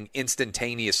reacting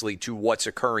instantaneously to what's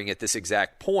occurring at this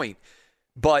exact point.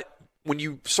 But when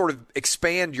you sort of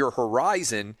expand your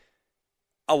horizon,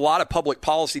 a lot of public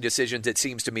policy decisions, it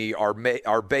seems to me,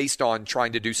 are based on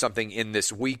trying to do something in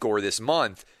this week or this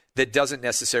month that doesn't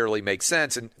necessarily make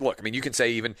sense. And look, I mean, you can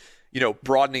say even,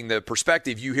 broadening the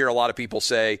perspective, you hear a lot of people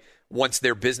say once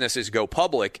their businesses go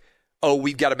public, oh,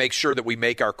 we've got to make sure that we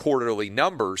make our quarterly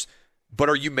numbers. But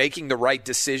are you making the right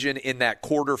decision in that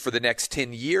quarter for the next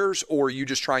 10 years, or are you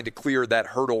just trying to clear that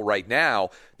hurdle right now?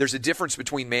 There's a difference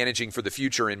between managing for the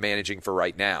future and managing for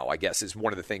right now, I guess, is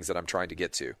one of the things that I'm trying to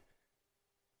get to.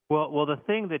 Well, the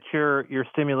thing that you're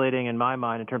stimulating in my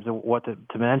mind in terms of what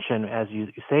to mention as you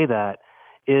say that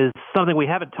is something we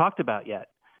haven't talked about yet,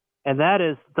 and that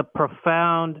is the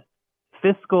profound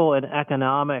fiscal and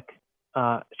economic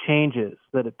changes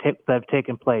that have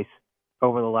taken place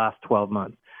over the last 12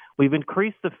 months. We've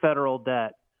increased the federal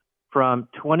debt from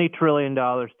 $20 trillion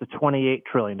to $28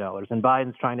 trillion, and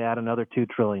Biden's trying to add another $2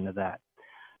 trillion to that.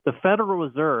 The Federal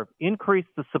Reserve increased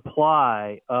the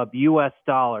supply of U.S.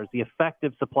 dollars, the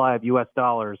effective supply of U.S.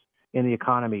 dollars in the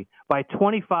economy, by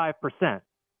 25%,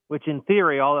 which in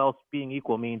theory, all else being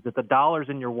equal, means that the dollars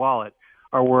in your wallet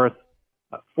are worth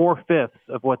 4/5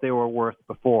 of what they were worth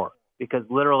before, because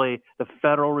literally the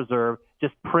Federal Reserve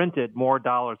just printed more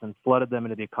dollars and flooded them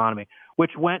into the economy,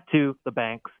 which went to the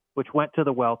banks, which went to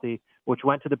the wealthy, which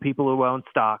went to the people who own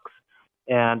stocks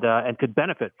and could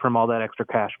benefit from all that extra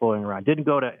cash flowing around. Didn't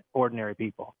go to ordinary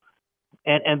people.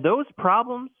 And those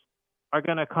problems are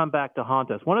going to come back to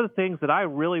haunt us. One of the things that I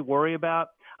really worry about,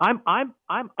 I'm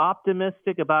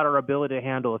optimistic about our ability to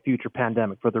handle a future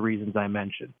pandemic for the reasons I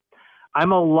mentioned.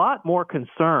 I'm a lot more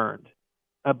concerned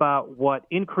about what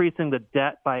increasing the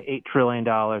debt by $8 trillion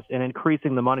and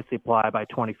increasing the money supply by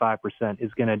 25%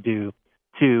 is going to do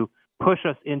to push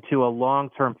us into a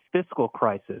long-term fiscal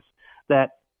crisis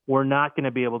that we're not going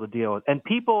to be able to deal with. And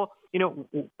people,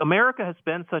 America has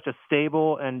been such a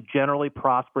stable and generally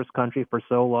prosperous country for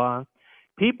so long.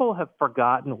 People have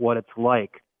forgotten what it's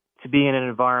like to be in an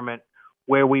environment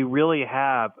where we really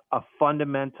have a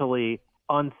fundamentally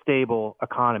unstable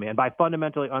economy. And by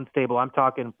fundamentally unstable, I'm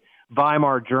talking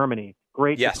Weimar Germany,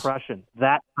 Great Depression,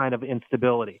 that kind of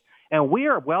instability. And we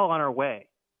are well on our way.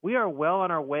 We are well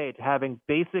on our way to having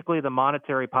basically the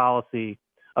monetary policy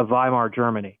of Weimar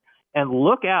Germany. And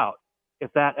look out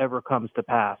if that ever comes to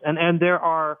pass. And there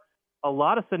are a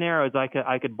lot of scenarios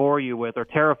I could bore you with or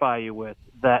terrify you with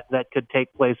that could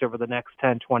take place over the next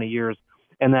 10, 20 years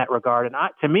in that regard. And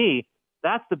to me,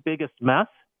 that's the biggest mess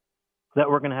that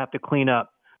we're going to have to clean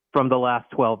up from the last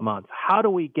 12 months. How do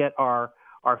we get our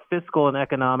fiscal and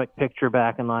economic picture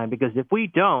back in line? Because if we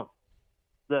don't,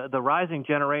 the rising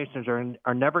generations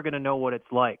are never going to know what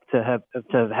it's like to have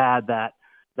had that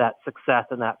success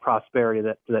and that prosperity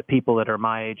that people that are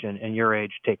my age and your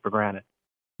age take for granted.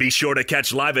 Be sure to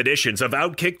catch live editions of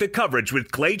Outkick the Coverage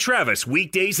with Clay Travis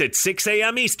weekdays at 6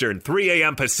 a.m. Eastern, 3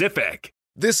 a.m. Pacific.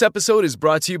 This episode is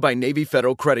brought to you by Navy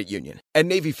Federal Credit Union. At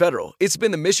Navy Federal, it's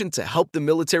been the mission to help the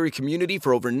military community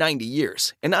for over 90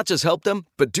 years. And not just help them,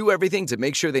 but do everything to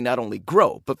make sure they not only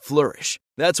grow, but flourish.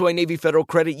 That's why Navy Federal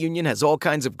Credit Union has all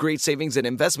kinds of great savings and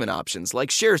investment options like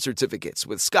share certificates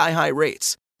with sky-high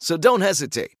rates. So don't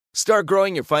hesitate. Start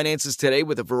growing your finances today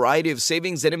with a variety of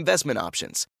savings and investment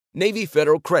options. Navy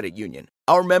Federal Credit Union.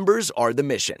 Our members are the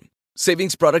mission.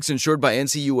 Savings products insured by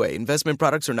NCUA. Investment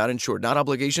products are not insured, not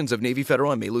obligations of Navy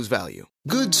Federal and may lose value.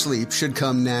 Good sleep should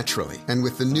come naturally, and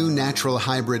with the new Natural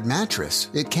Hybrid mattress,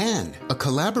 it can. A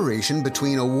collaboration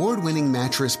between award-winning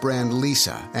mattress brand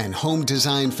Leesa and home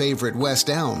design favorite West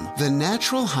Elm, the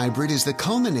Natural Hybrid is the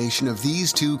culmination of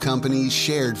these two companies'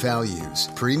 shared values: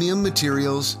 premium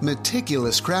materials,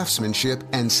 meticulous craftsmanship,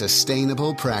 and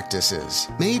sustainable practices.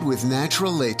 Made with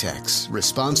natural latex,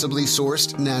 responsibly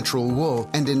sourced natural wool,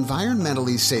 and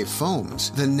environmentally safe foams,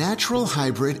 the Natural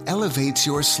Hybrid elevates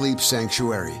your sleep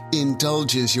sanctuary, indulges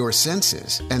your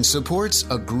senses, and supports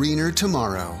a greener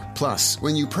tomorrow. Plus,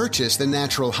 when you purchase the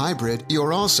Natural Hybrid,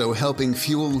 you're also helping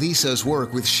fuel Leesa's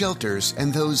work with shelters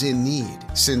and those in need.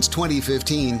 Since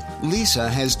 2015, Leesa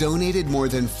has donated more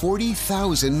than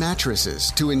 40,000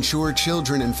 mattresses to ensure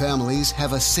children and families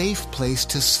have a safe place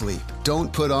to sleep.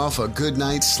 Don't put off a good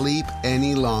night's sleep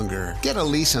any longer. Get a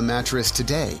Leesa mattress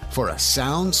today for a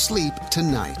sound sleep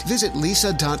tonight. Visit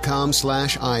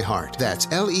leesa.com/iHeart. That's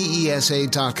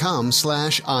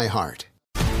LEESA.com/iHeart.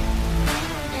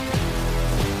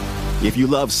 If you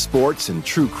love sports and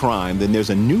true crime, then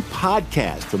there's a new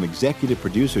podcast from executive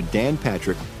producer Dan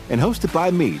Patrick and hosted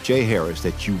by me, Jay Harris,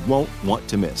 that you won't want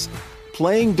to miss.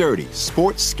 Playing Dirty: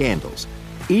 Sports Scandals.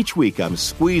 Each week, I'm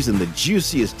squeezing the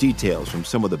juiciest details from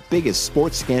some of the biggest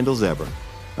sports scandals ever.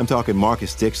 I'm talking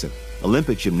Marcus Dixon,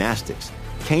 Olympic gymnastics,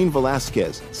 Cain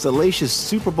Velasquez, salacious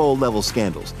Super Bowl-level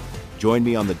scandals. Join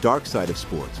me on the dark side of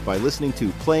sports by listening to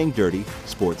Playing Dirty: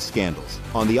 Sports Scandals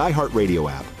on the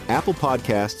iHeartRadio app, Apple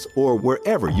Podcasts, or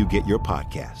wherever you get your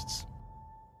podcasts.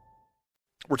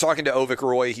 We're talking to Avik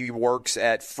Roy. He works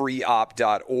at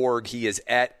freeop.org. He is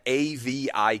at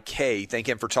AVIK. Thank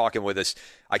him for talking with us.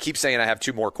 I keep saying I have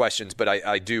two more questions, but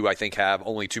I think have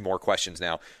only two more questions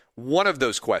now. One of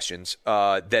those questions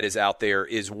that is out there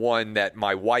is one that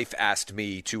my wife asked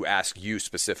me to ask you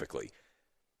specifically.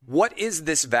 What is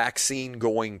this vaccine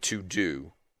going to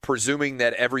do, presuming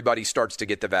that everybody starts to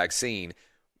get the vaccine?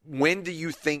 When do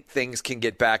you think things can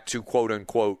get back to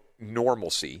quote-unquote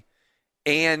normalcy?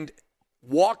 And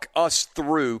walk us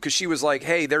through, because she was like,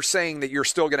 hey, they're saying that you're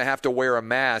still going to have to wear a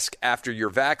mask after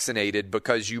you're vaccinated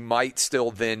because you might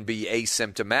still then be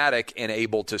asymptomatic and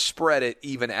able to spread it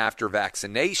even after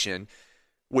vaccination,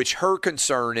 which her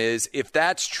concern is, if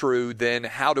that's true, then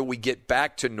how do we get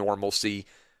back to normalcy?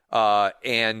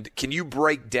 And can you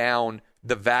break down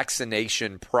the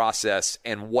vaccination process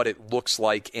and what it looks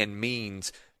like and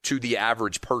means to the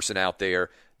average person out there?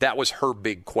 That was her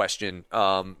big question,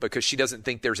 because she doesn't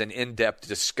think there's an in-depth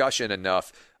discussion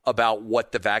enough about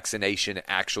what the vaccination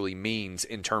actually means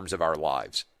in terms of our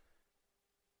lives.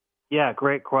 Yeah,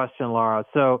 great question, Laura.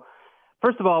 So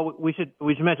first of all, we should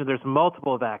mention there's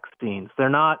multiple vaccines. They're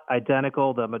not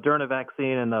identical. The Moderna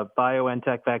vaccine and the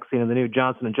BioNTech vaccine and the new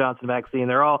Johnson & Johnson vaccine,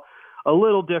 they're all a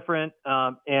little different,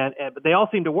 but they all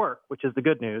seem to work, which is the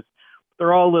good news.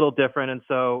 They're all a little different, and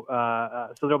so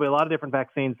there'll be a lot of different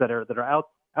vaccines that are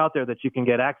out there that you can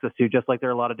get access to, just like there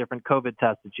are a lot of different COVID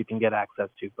tests that you can get access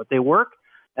to. But they work,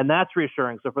 and that's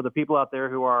reassuring. So for the people out there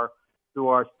who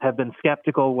have been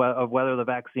skeptical of whether the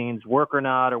vaccines work or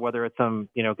not, or whether it's some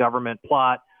government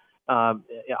plot,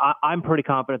 I'm pretty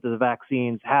confident that the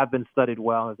vaccines have been studied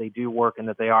well, and that they do work, and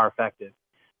that they are effective.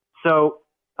 So.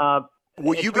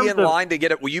 Will you be in line to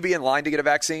get it? Will you be in line to get a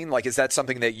vaccine? Like, is that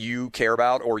something that you care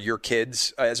about, or your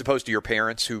kids, as opposed to your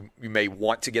parents who you may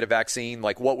want to get a vaccine?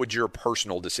 Like, what would your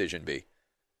personal decision be?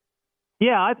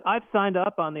 Yeah, I've signed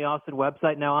up on the Austin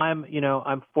website. Now I'm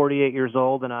 48 years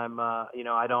old, and I'm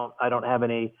I don't have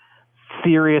any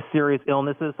serious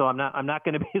illnesses, so I'm not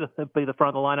going to be the front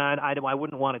of the line. I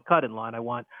wouldn't want to cut in line. I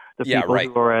want the people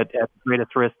who are at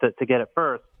greatest risk to get it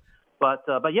first. But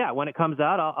yeah, when it comes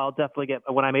out, I'll definitely get.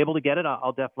 When I'm able to get it,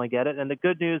 I'll definitely get it. And the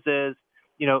good news is,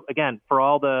 again, for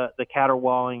all the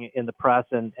caterwauling in the press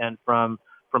and from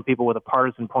from people with a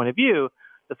partisan point of view.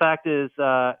 The fact is,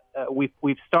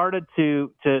 we've started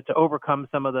to overcome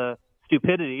some of the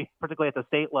stupidity, particularly at the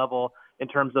state level, in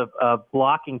terms of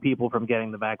blocking people from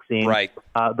getting the vaccine. Right.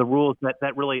 The rules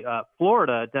that really Ron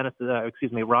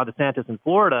DeSantis in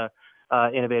Florida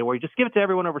innovated, where you just give it to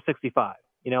everyone over 65.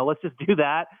 Let's just do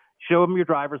that. Show them your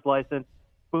driver's license.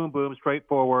 Boom, boom,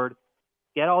 straightforward.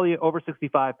 Get all the over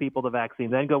 65 people the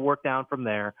vaccine, then go work down from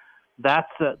there.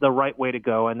 That's the right way to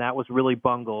go, and that was really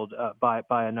bungled by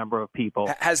a number of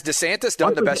people. Has DeSantis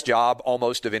done the best job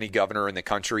almost of any governor in the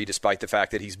country, despite the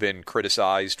fact that he's been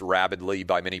criticized rabidly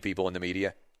by many people in the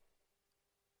media?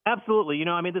 Absolutely.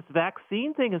 This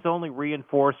vaccine thing has only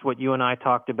reinforced what you and I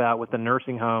talked about with the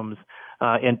nursing homes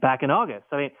back in August.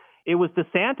 It was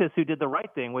DeSantis who did the right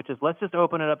thing, which is let's just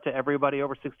open it up to everybody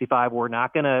over 65. We're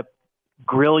not going to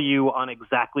grill you on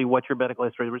exactly what your medical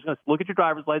history is. We're just going to look at your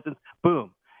driver's license,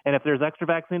 boom. And if there's extra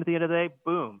vaccine at the end of the day,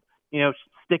 boom,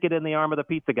 stick it in the arm of the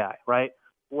pizza guy, right?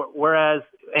 Whereas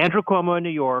Andrew Cuomo in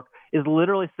New York is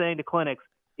literally saying to clinics,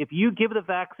 if you give the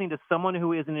vaccine to someone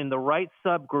who isn't in the right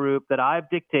subgroup that I've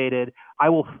dictated, I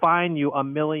will fine you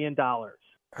 $1 million.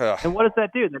 And what does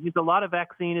that do? That means a lot of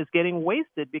vaccine is getting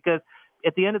wasted because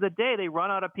at the end of the day, they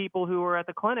run out of people who are at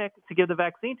the clinic to give the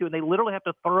vaccine to, and they literally have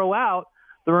to throw out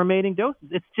the remaining doses.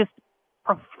 It's just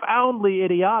profoundly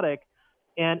idiotic.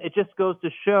 And it just goes to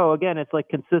show, again, it's like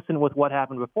consistent with what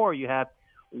happened before. You have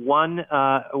one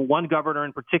governor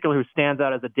in particular who stands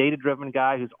out as a data-driven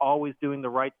guy who's always doing the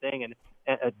right thing and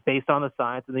based on the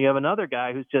science. And then you have another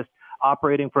guy who's just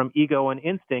operating from ego and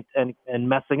instinct and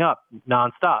messing up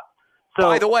nonstop. So,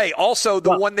 by the way, also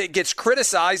the one that gets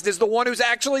criticized is the one who's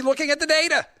actually looking at the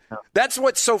data. That's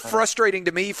what's so frustrating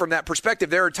to me from that perspective.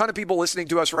 There are a ton of people listening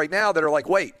to us right now that are like,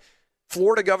 wait,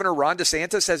 Florida Governor Ron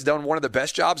DeSantis has done one of the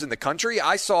best jobs in the country.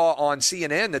 I saw on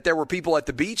CNN that there were people at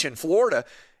the beach in Florida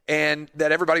and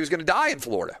that everybody was going to die in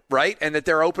Florida, right? And that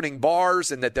they're opening bars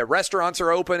and that their restaurants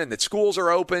are open and that schools are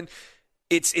open.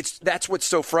 That's what's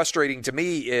so frustrating to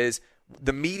me is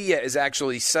the media is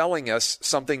actually selling us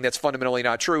something that's fundamentally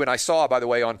not true. And I saw, by the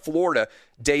way, on Florida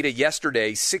data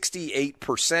yesterday,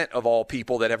 68% of all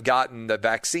people that have gotten the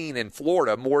vaccine in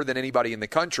Florida, more than anybody in the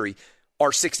country,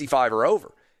 are 65 or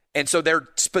over. And so they're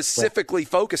specifically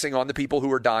focusing on the people who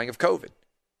are dying of COVID.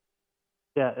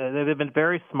 Yeah, they've been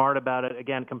very smart about it,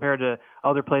 again, compared to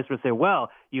other places where they say, well,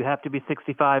 you have to be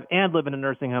 65 and live in a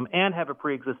nursing home and have a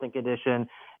pre-existing condition,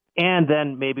 and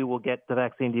then maybe we'll get the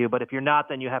vaccine to you. But if you're not,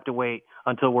 then you have to wait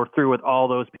until we're through with all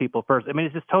those people first.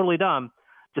 It's just totally dumb,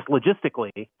 just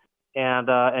logistically.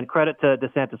 And credit to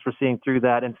DeSantis for seeing through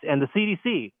that. And the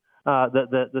CDC.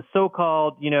 The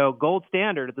so-called, gold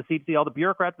standard at the CDC, all the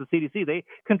bureaucrats at the CDC, they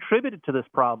contributed to this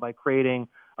problem by creating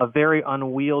a very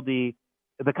unwieldy,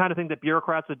 the kind of thing that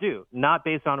bureaucrats would do, not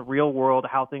based on real world,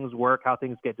 how things work, how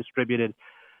things get distributed.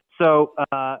 So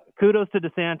kudos to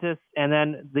DeSantis. And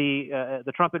then the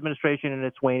Trump administration in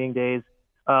its waning days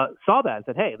saw that and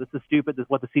said, hey, this is stupid. This is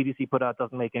what the CDC put out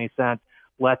doesn't make any sense.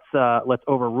 Let's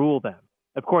overrule them.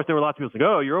 Of course, there were lots of people saying,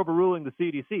 oh, you're overruling the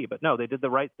CDC. But no, they did the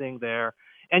right thing there.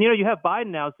 And, you have Biden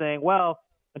now saying, well,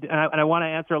 and I want to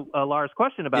answer Lara's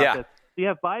question about this. So you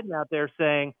have Biden out there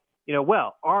saying,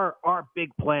 well, our big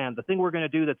plan, the thing we're going to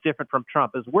do that's different from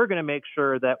Trump is we're going to make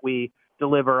sure that we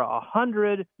deliver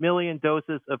 100 million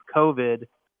doses of COVID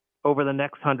over the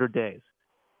next 100 days.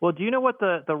 Well, do you know what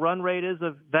the run rate is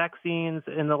of vaccines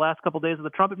in the last couple of days of the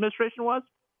Trump administration was?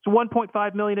 It's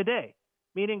 1.5 million a day,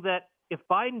 meaning that if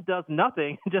Biden does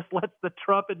nothing and just lets the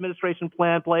Trump administration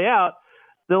plan play out,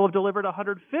 they'll have delivered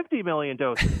 150 million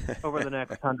doses over the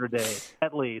next 100 days,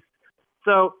 at least.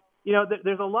 So,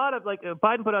 there's a lot of,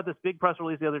 Biden put out this big press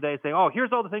release the other day saying, oh,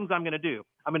 here's all the things I'm going to do.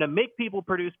 I'm going to make people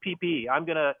produce PPE. I'm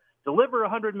going to deliver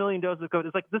 100 million doses of COVID.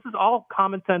 It's like, this is all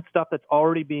common sense stuff that's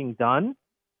already being done.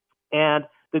 And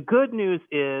the good news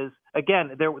is,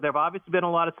 again, there have obviously been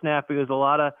a lot of snafus, a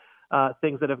lot of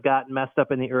things that have gotten messed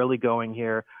up in the early going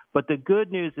here. But the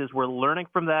good news is we're learning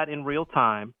from that in real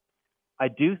time. I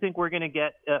do think we're going to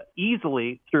get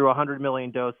easily through 100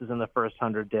 million doses in the first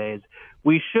 100 days.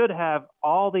 We should have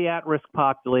all the at-risk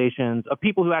populations of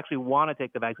people who actually want to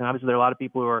take the vaccine. Obviously, there are a lot of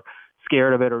people who are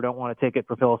scared of it or don't want to take it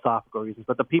for philosophical reasons.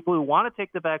 But the people who want to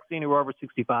take the vaccine who are over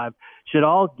 65 should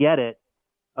all get it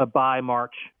by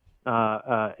March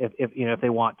if they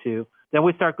want to. Then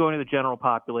we start going to the general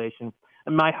population.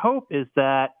 And my hope is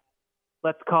that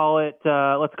let's call it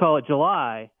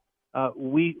July.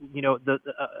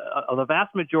 The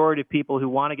vast majority of people who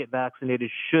want to get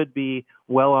vaccinated should be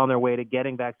well on their way to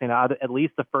getting vaccinated, at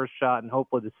least the first shot and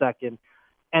hopefully the second.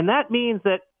 And that means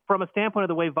that from a standpoint of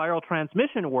the way viral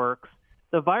transmission works,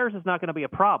 the virus is not going to be a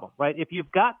problem, right? If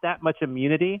you've got that much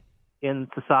immunity, in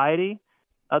society,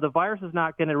 the virus is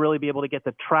not going to really be able to get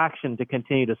the traction to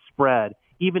continue to spread,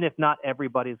 even if not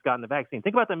everybody's gotten the vaccine.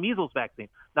 Think about the measles vaccine.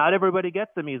 Not everybody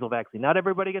gets the measles vaccine. Not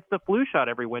everybody gets the flu shot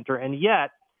every winter, and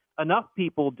yet enough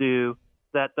people do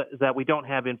that we don't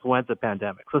have influenza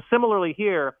pandemic. So similarly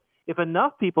here, if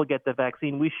enough people get the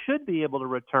vaccine, we should be able to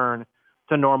return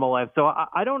to normal life. So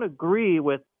I don't agree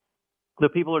with the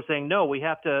people who are saying, no, we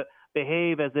have to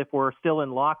behave as if we're still in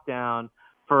lockdown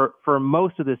for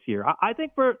most of this year. I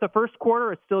think for the first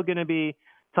quarter, it's still going to be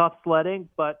tough sledding,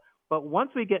 but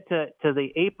once we get to the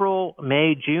April,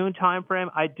 May, June timeframe,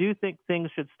 I do think things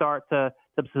should start to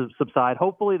subside.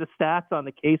 Hopefully the stats on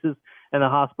the cases and the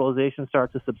hospitalization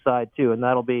start to subside too, and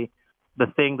that'll be the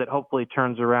thing that hopefully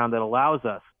turns around that allows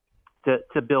us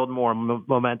to build more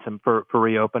momentum for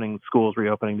reopening schools,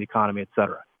 reopening the economy, et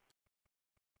cetera.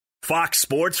 Fox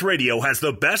Sports Radio has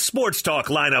the best sports talk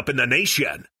lineup in the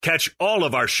nation. Catch all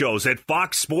of our shows at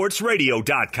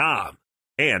foxsportsradio.com.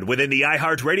 And within the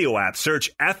iHeartRadio app,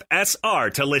 search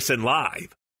FSR to listen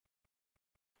live.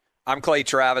 I'm Clay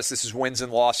Travis. This is Wins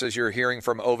and Losses. You're hearing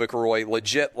from Avik Roy.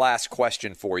 Legit last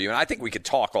question for you. And I think we could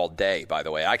talk all day, by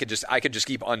the way. I could just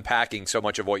keep unpacking so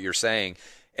much of what you're saying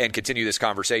and continue this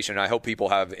conversation. And I hope people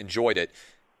have enjoyed it.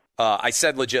 I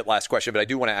said legit last question, but I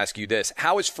do want to ask you this.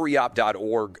 How is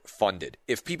freeop.org funded?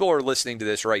 If people are listening to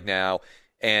this right now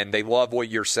and they love what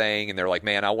you're saying and they're like,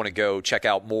 man, I want to go check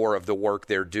out more of the work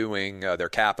they're doing, they're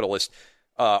capitalists,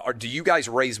 do you guys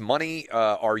raise money?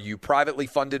 Are you privately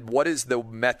funded? What is the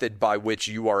method by which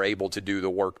you are able to do the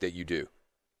work that you do?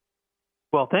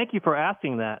 Well, thank you for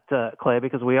asking that, Clay,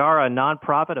 because we are a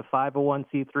nonprofit, a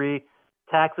 501c3,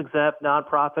 tax-exempt,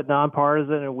 nonprofit,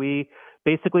 nonpartisan, and we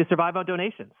basically survive on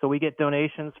donations. So we get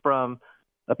donations from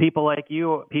people like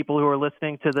you, people who are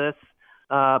listening to this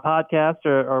podcast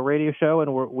or radio show,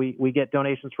 and we get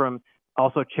donations from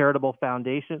also charitable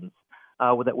foundations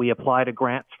that we apply to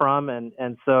grants from.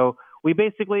 And so we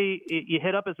basically, you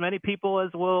hit up as many people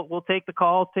as we'll take the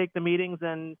calls, take the meetings,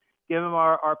 and give them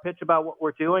our pitch about what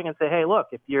we're doing and say, hey, look,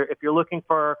 if you're looking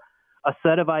for a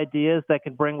set of ideas that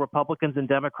can bring Republicans and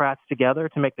Democrats together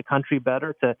to make the country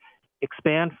better, to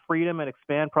expand freedom and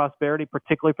expand prosperity,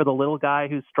 particularly for the little guy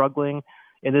who's struggling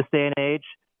in this day and age,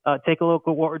 take a look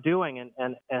at what we're doing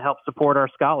and help support our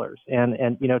scholars. And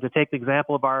to take the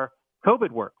example of our COVID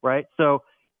work, right? So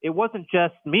it wasn't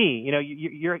just me.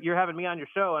 You're having me on your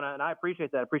show, and I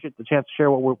appreciate that. I appreciate the chance to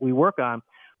share what we work on.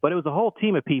 But it was a whole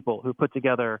team of people who put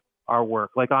together our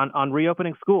work, like on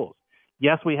reopening schools.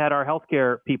 Yes, we had our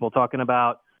healthcare people talking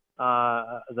about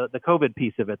the COVID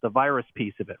piece of it, the virus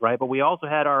piece of it, right? But we also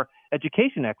had our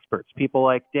education experts, people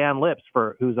like Dan Lips,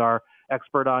 who's our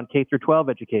expert on K through 12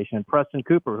 education, and Preston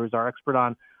Cooper, who's our expert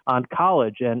on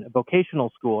college and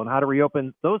vocational school and how to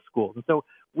reopen those schools. And so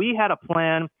we had a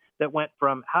plan that went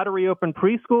from how to reopen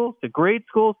preschools to grade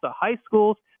schools to high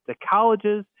schools to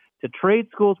colleges to trade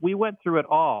schools. We went through it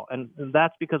all, and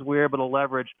that's because we were able to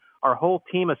leverage our whole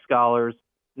team of scholars,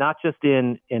 not just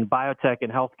in biotech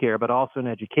and healthcare, but also in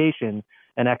education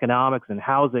and economics and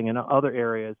housing and other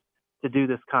areas to do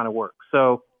this kind of work.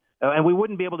 So, and we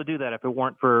wouldn't be able to do that if it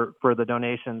weren't for the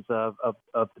donations of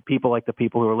the people like the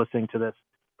people who are listening to this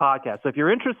podcast. So if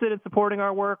you're interested in supporting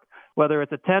our work, whether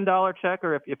it's a $10 check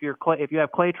or if you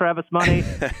have Clay Travis money,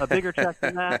 a bigger check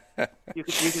than that, you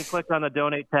can click on the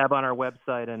donate tab on our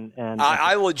website. And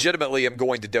I legitimately am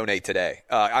going to donate today.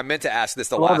 I meant to ask this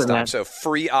the last time. So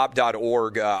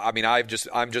freeop.org.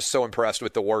 I'm just so impressed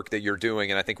with the work that you're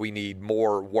doing, and I think we need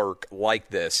more work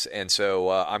like this. And so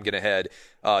I'm going to head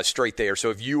straight there. So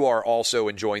if you are also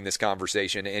enjoying this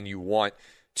conversation and you want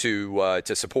to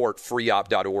support,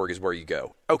 freeop.org is where you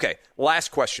go. Okay,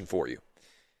 last question for you.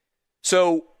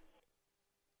 So,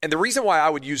 and the reason why I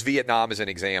would use Vietnam as an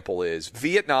example is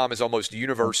Vietnam is almost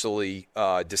universally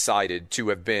decided to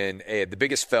have been the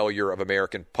biggest failure of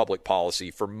American public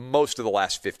policy for most of the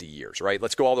last 50 years, right?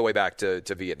 Let's go all the way back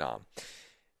to Vietnam.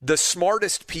 The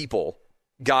smartest people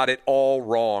got it all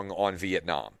wrong on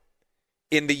Vietnam.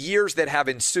 In the years that have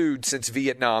ensued since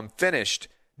Vietnam finished,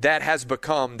 that has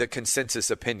become the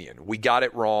consensus opinion. We got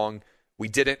it wrong. We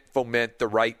didn't foment the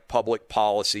right public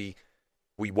policy.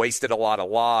 We wasted a lot of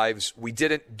lives. We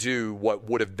didn't do what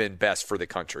would have been best for the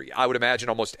country. I would imagine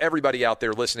almost everybody out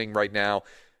there listening right now,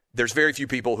 there's very few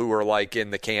people who are like in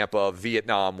the camp of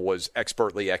Vietnam was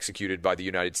expertly executed by the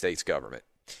United States government.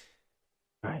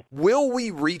 Right. Will we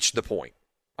reach the point?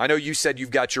 I know you said you've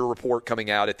got your report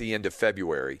coming out at the end of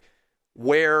February,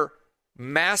 where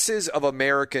masses of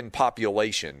American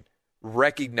population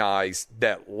recognize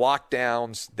that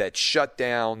lockdowns, that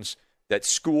shutdowns, that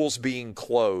schools being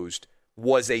closed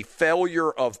was a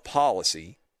failure of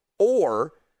policy,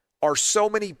 or are so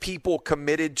many people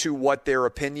committed to what their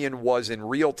opinion was in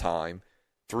real time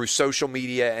through social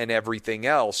media and everything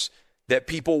else that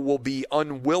people will be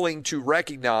unwilling to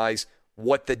recognize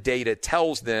what the data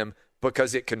tells them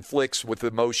because it conflicts with the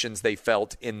emotions they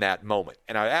felt in that moment.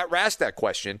 And I asked that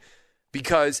question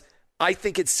because I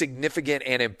think it's significant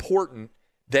and important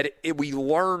that we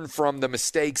learn from the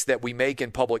mistakes that we make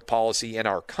in public policy in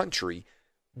our country.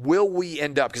 Will we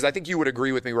end up, because I think you would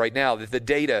agree with me right now, that the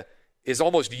data is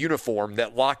almost uniform,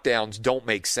 that lockdowns don't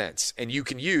make sense. And you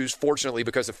can use, fortunately,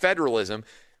 because of federalism,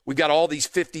 we've got all these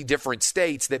 50 different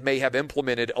states that may have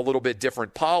implemented a little bit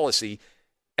different policy.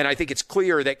 And I think it's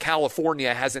clear that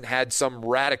California hasn't had some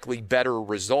radically better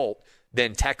result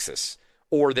than Texas,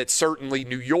 or that certainly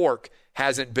New York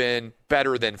hasn't been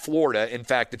better than Florida. In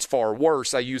fact, it's far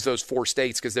worse. I use those 4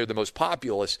 states because they're the most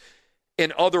populous.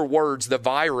 In other words, the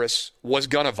virus was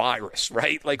going to virus,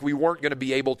 right? Like we weren't going to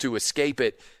be able to escape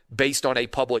it based on a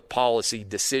public policy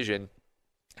decision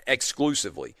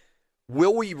exclusively.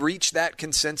 Will we reach that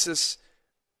consensus?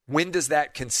 When does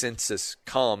that consensus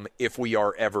come, if we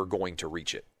are ever going to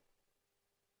reach it?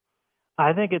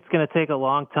 I think it's going to take a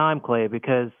long time, Clay,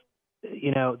 because,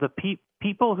 you know, the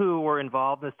people who were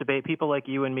involved in this debate, people like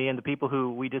you and me and the people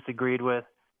who we disagreed with,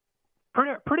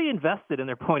 pretty invested in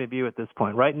their point of view at this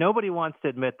point, right? Nobody wants to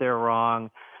admit they're wrong.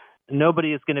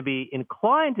 Nobody is going to be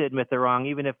inclined to admit they're wrong,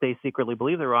 even if they secretly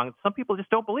believe they're wrong. Some people just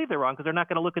don't believe they're wrong because they're not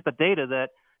going to look at the data that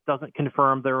doesn't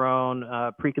confirm their own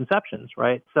preconceptions,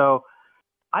 right? So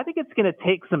I think it's going to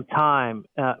take some time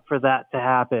for that to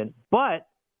happen. But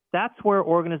that's where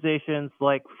organizations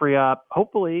like FreeOp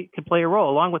hopefully can play a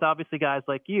role, along with obviously guys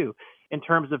like you, in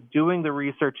terms of doing the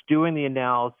research, doing the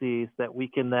analyses that we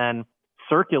can then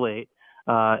circulate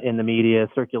in the media,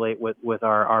 circulate with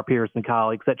our peers and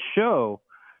colleagues that show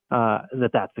that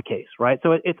that's the case, right?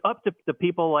 So it's up to the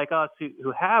people like us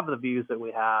who have the views that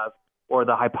we have, or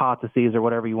the hypotheses, or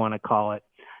whatever you want to call it,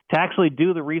 to actually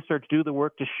do the research, do the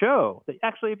work to show that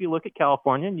actually, if you look at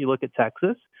California and you look at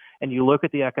Texas and you look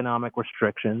at the economic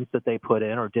restrictions that they put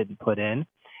in or didn't put in,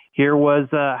 here was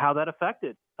how that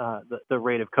affected the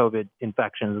rate of COVID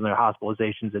infections and their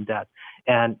hospitalizations and deaths.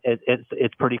 And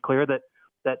it's pretty clear that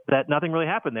nothing really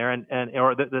happened there,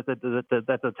 or that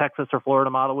the Texas or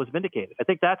Florida model was vindicated. I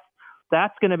think that's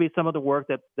going to be some of the work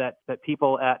that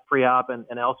people at FreeOp and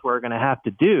elsewhere are going to have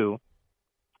to do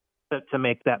to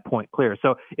make that point clear.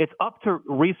 So it's up to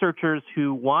researchers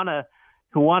who want to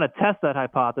test that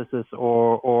hypothesis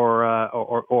or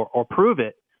prove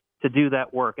it to do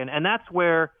that work, and that's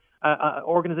where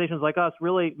organizations like us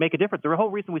really make a difference. The whole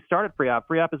reason we started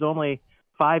FreeOp is only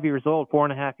 5 years old,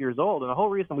 4.5 years old. And the whole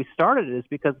reason we started it is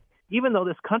because even though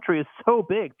this country is so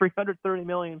big, 330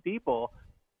 million people,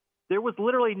 there was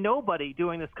literally nobody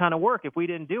doing this kind of work if we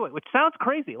didn't do it, which sounds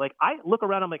crazy. Like I look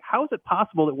around, I'm like, how is it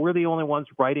possible that we're the only ones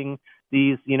writing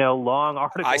these, long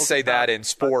articles? I say that in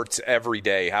sports every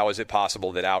day. How is it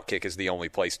possible that Outkick is the only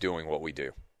place doing what we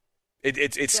do?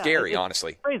 It's scary,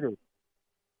 honestly. Crazy.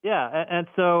 Yeah. And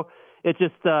so it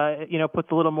just,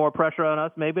 puts a little more pressure on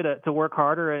us maybe to work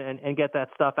harder and get that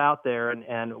stuff out there.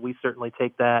 And we certainly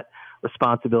take that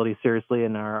responsibility seriously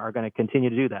and are going to continue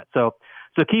to do that. So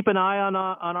keep an eye on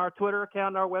our Twitter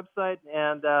account and our website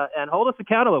and hold us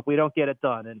accountable if we don't get it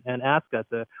done and ask us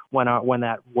when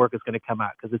that work is going to come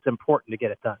out, because it's important to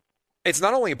get it done. It's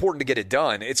not only important to get it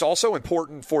done, it's also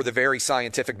important for the very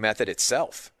scientific method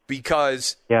itself.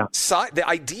 Because the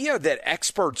idea that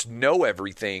experts know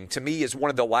everything, to me, is one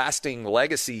of the lasting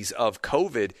legacies of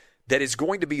COVID that is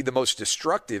going to be the most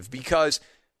destructive, because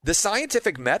the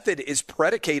scientific method is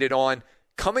predicated on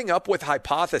coming up with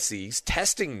hypotheses,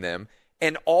 testing them,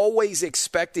 and always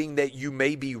expecting that you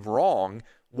may be wrong,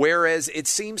 whereas it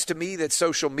seems to me that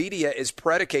social media is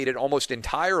predicated almost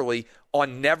entirely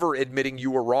on never admitting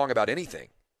you were wrong about anything.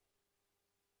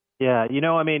 Yeah,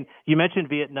 you mentioned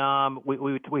Vietnam.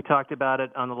 We talked about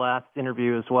it on the last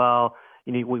interview as well.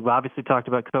 We've obviously talked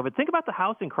about COVID. Think about the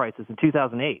housing crisis in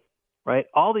 2008, right?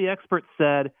 All the experts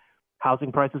said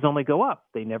housing prices only go up.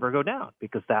 They never go down,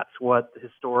 because that's what the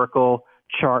historical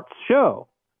charts show.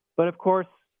 But of course,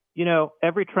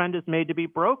 every trend is made to be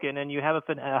broken, and you have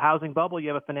a housing bubble, you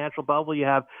have a financial bubble, you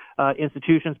have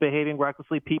institutions behaving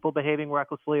recklessly, people behaving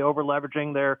recklessly, over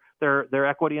leveraging their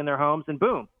equity in their homes, and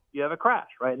boom, you have a crash,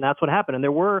 right? And that's what happened. And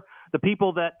there were the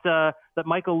people that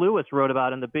Michael Lewis wrote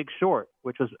about in The Big Short,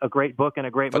 which was a great book and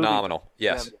a great movie. Phenomenal,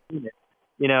 yes.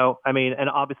 And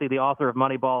obviously the author of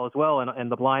Moneyball as well,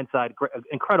 and The Blind Side,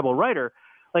 incredible writer.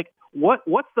 Like,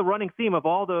 what's the running theme of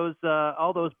all those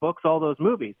books, all those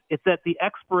movies? It's that the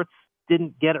experts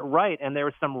didn't get it right, and there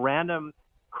was some random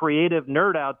creative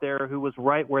nerd out there who was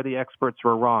right where the experts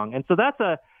were wrong. And so that's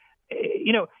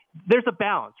there's a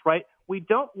balance, right? We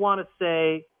don't want to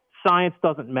say science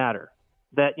doesn't matter,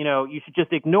 that, you should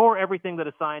just ignore everything that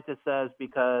a scientist says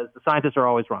because the scientists are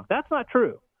always wrong. That's not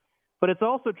true. But it's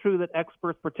also true that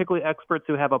experts, particularly experts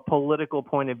who have a political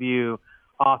point of view,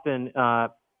 often,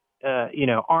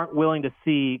 aren't willing to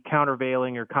see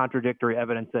countervailing or contradictory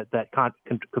evidence that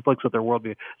conflicts with their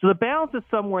worldview. So the balance is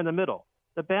somewhere in the middle.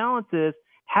 The balance is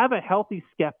have a healthy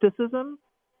skepticism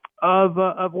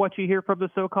of what you hear from the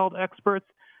so-called experts.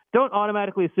 Don't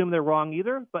automatically assume they're wrong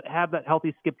either, but have that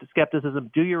healthy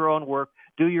skepticism. Do your own work.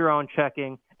 Do your own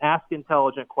checking. Ask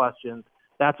intelligent questions.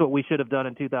 That's what we should have done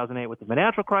in 2008 with the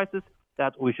financial crisis.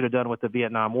 That's what we should have done with the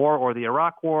Vietnam War or the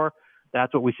Iraq War.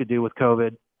 That's what we should do with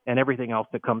COVID and everything else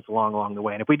that comes along the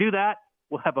way. And if we do that,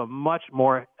 we'll have a much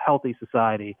more healthy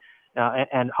society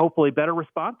and hopefully better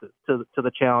responses to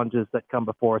the challenges that come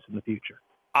before us in the future.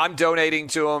 I'm donating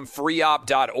to them,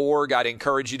 freeop.org. I'd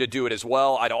encourage you to do it as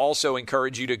well. I'd also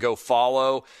encourage you to go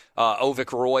follow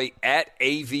Avik Roy at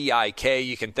AVIK.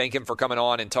 You can thank him for coming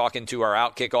on and talking to our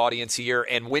Outkick audience here.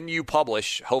 And when you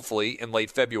publish, hopefully in late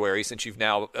February, since you've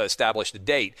now established a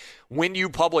date, when you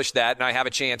publish that and I have a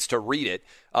chance to read it,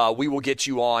 we will get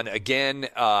you on again.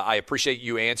 I appreciate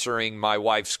you answering my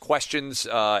wife's questions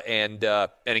and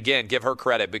again, give her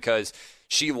credit because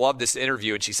she loved this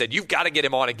interview, and she said, you've got to get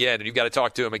him on again, and you've got to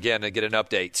talk to him again and get an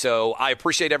update. So I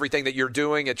appreciate everything that you're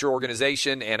doing at your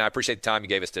organization, and I appreciate the time you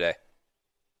gave us today.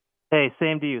 Hey,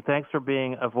 same to you. Thanks for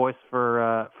being a voice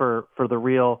for the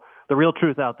real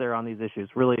truth out there on these issues.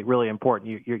 Really, really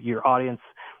important. Your audience,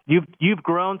 you've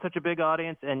grown such a big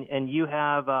audience, and you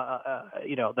have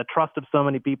the trust of so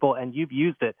many people, and you've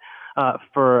used it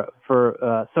for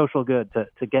social good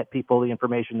to get people the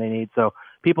information they need. So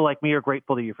people like me are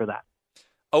grateful to you for that.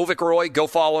 Avik Roy, go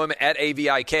follow him at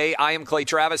AVIK. I am Clay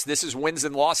Travis. This is Wins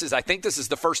and Losses. I think this is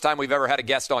the first time we've ever had a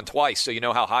guest on twice, so you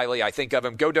know how highly I think of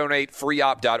him. Go donate,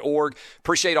 freeop.org.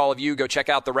 Appreciate all of you. Go check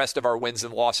out the rest of our Wins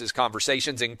and Losses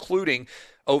conversations, including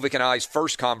Avik and I's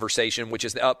first conversation, which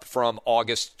is up from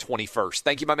August 21st.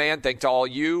 Thank you, my man. Thank to all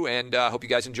you, and I hope you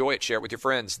guys enjoy it. Share it with your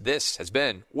friends. This has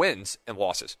been Wins and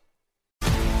Losses.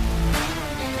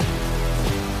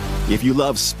 If you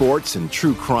love sports and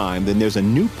true crime, then there's a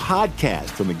new podcast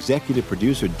from executive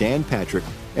producer Dan Patrick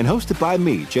and hosted by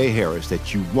me, Jay Harris,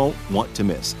 that you won't want to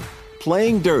miss.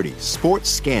 Playing Dirty: Sports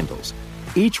Scandals.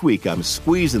 Each week, I'm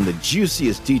squeezing the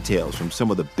juiciest details from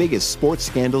some of the biggest sports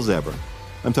scandals ever.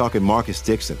 I'm talking Marcus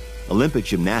Dixon, Olympic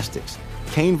gymnastics,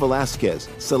 Cain Velasquez,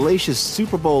 salacious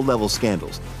Super Bowl-level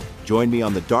scandals. Join me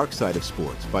on the dark side of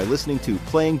sports by listening to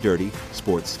Playing Dirty: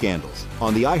 Sports Scandals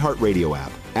on the iHeartRadio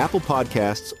app, Apple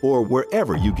Podcasts, or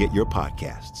wherever you get your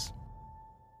podcasts.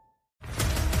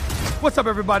 What's up,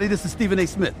 everybody? This is Stephen A.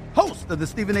 Smith, host of the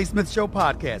Stephen A. Smith Show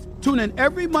podcast. Tune in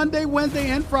every Monday, Wednesday,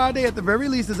 and Friday at the very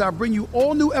least as I bring you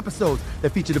all new episodes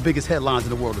that feature the biggest headlines in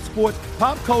the world of sports,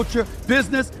 pop culture,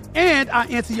 business, and I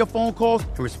answer your phone calls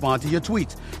and respond to your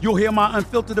tweets. You'll hear my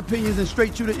unfiltered opinions and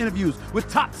straight-shooter interviews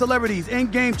with top celebrities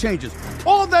and game changers.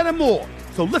 All that and more.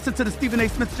 So listen to the Stephen A.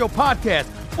 Smith Show podcast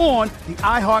on the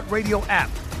iHeartRadio app,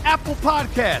 Apple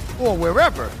Podcasts, or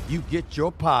wherever you get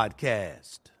your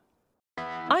podcast.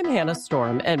 I'm Hannah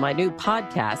Storm, and my new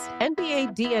podcast,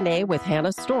 NBA DNA with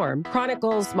Hannah Storm,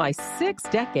 chronicles my 6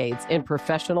 decades in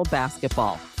professional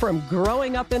basketball. From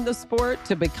growing up in the sport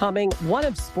to becoming one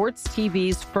of sports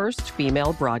TV's first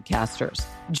female broadcasters.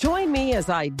 Join me as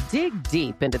I dig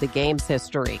deep into the game's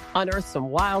history, unearth some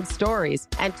wild stories,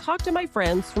 and talk to my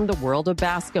friends from the world of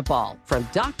basketball, from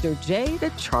Dr. J to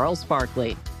Charles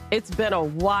Barkley. It's been a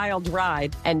wild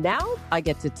ride, and now I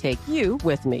get to take you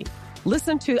with me.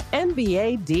 Listen to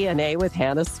NBA DNA with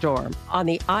Hannah Storm on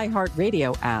the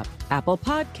iHeartRadio app, Apple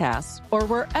Podcasts, or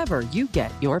wherever you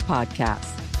get your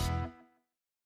podcasts.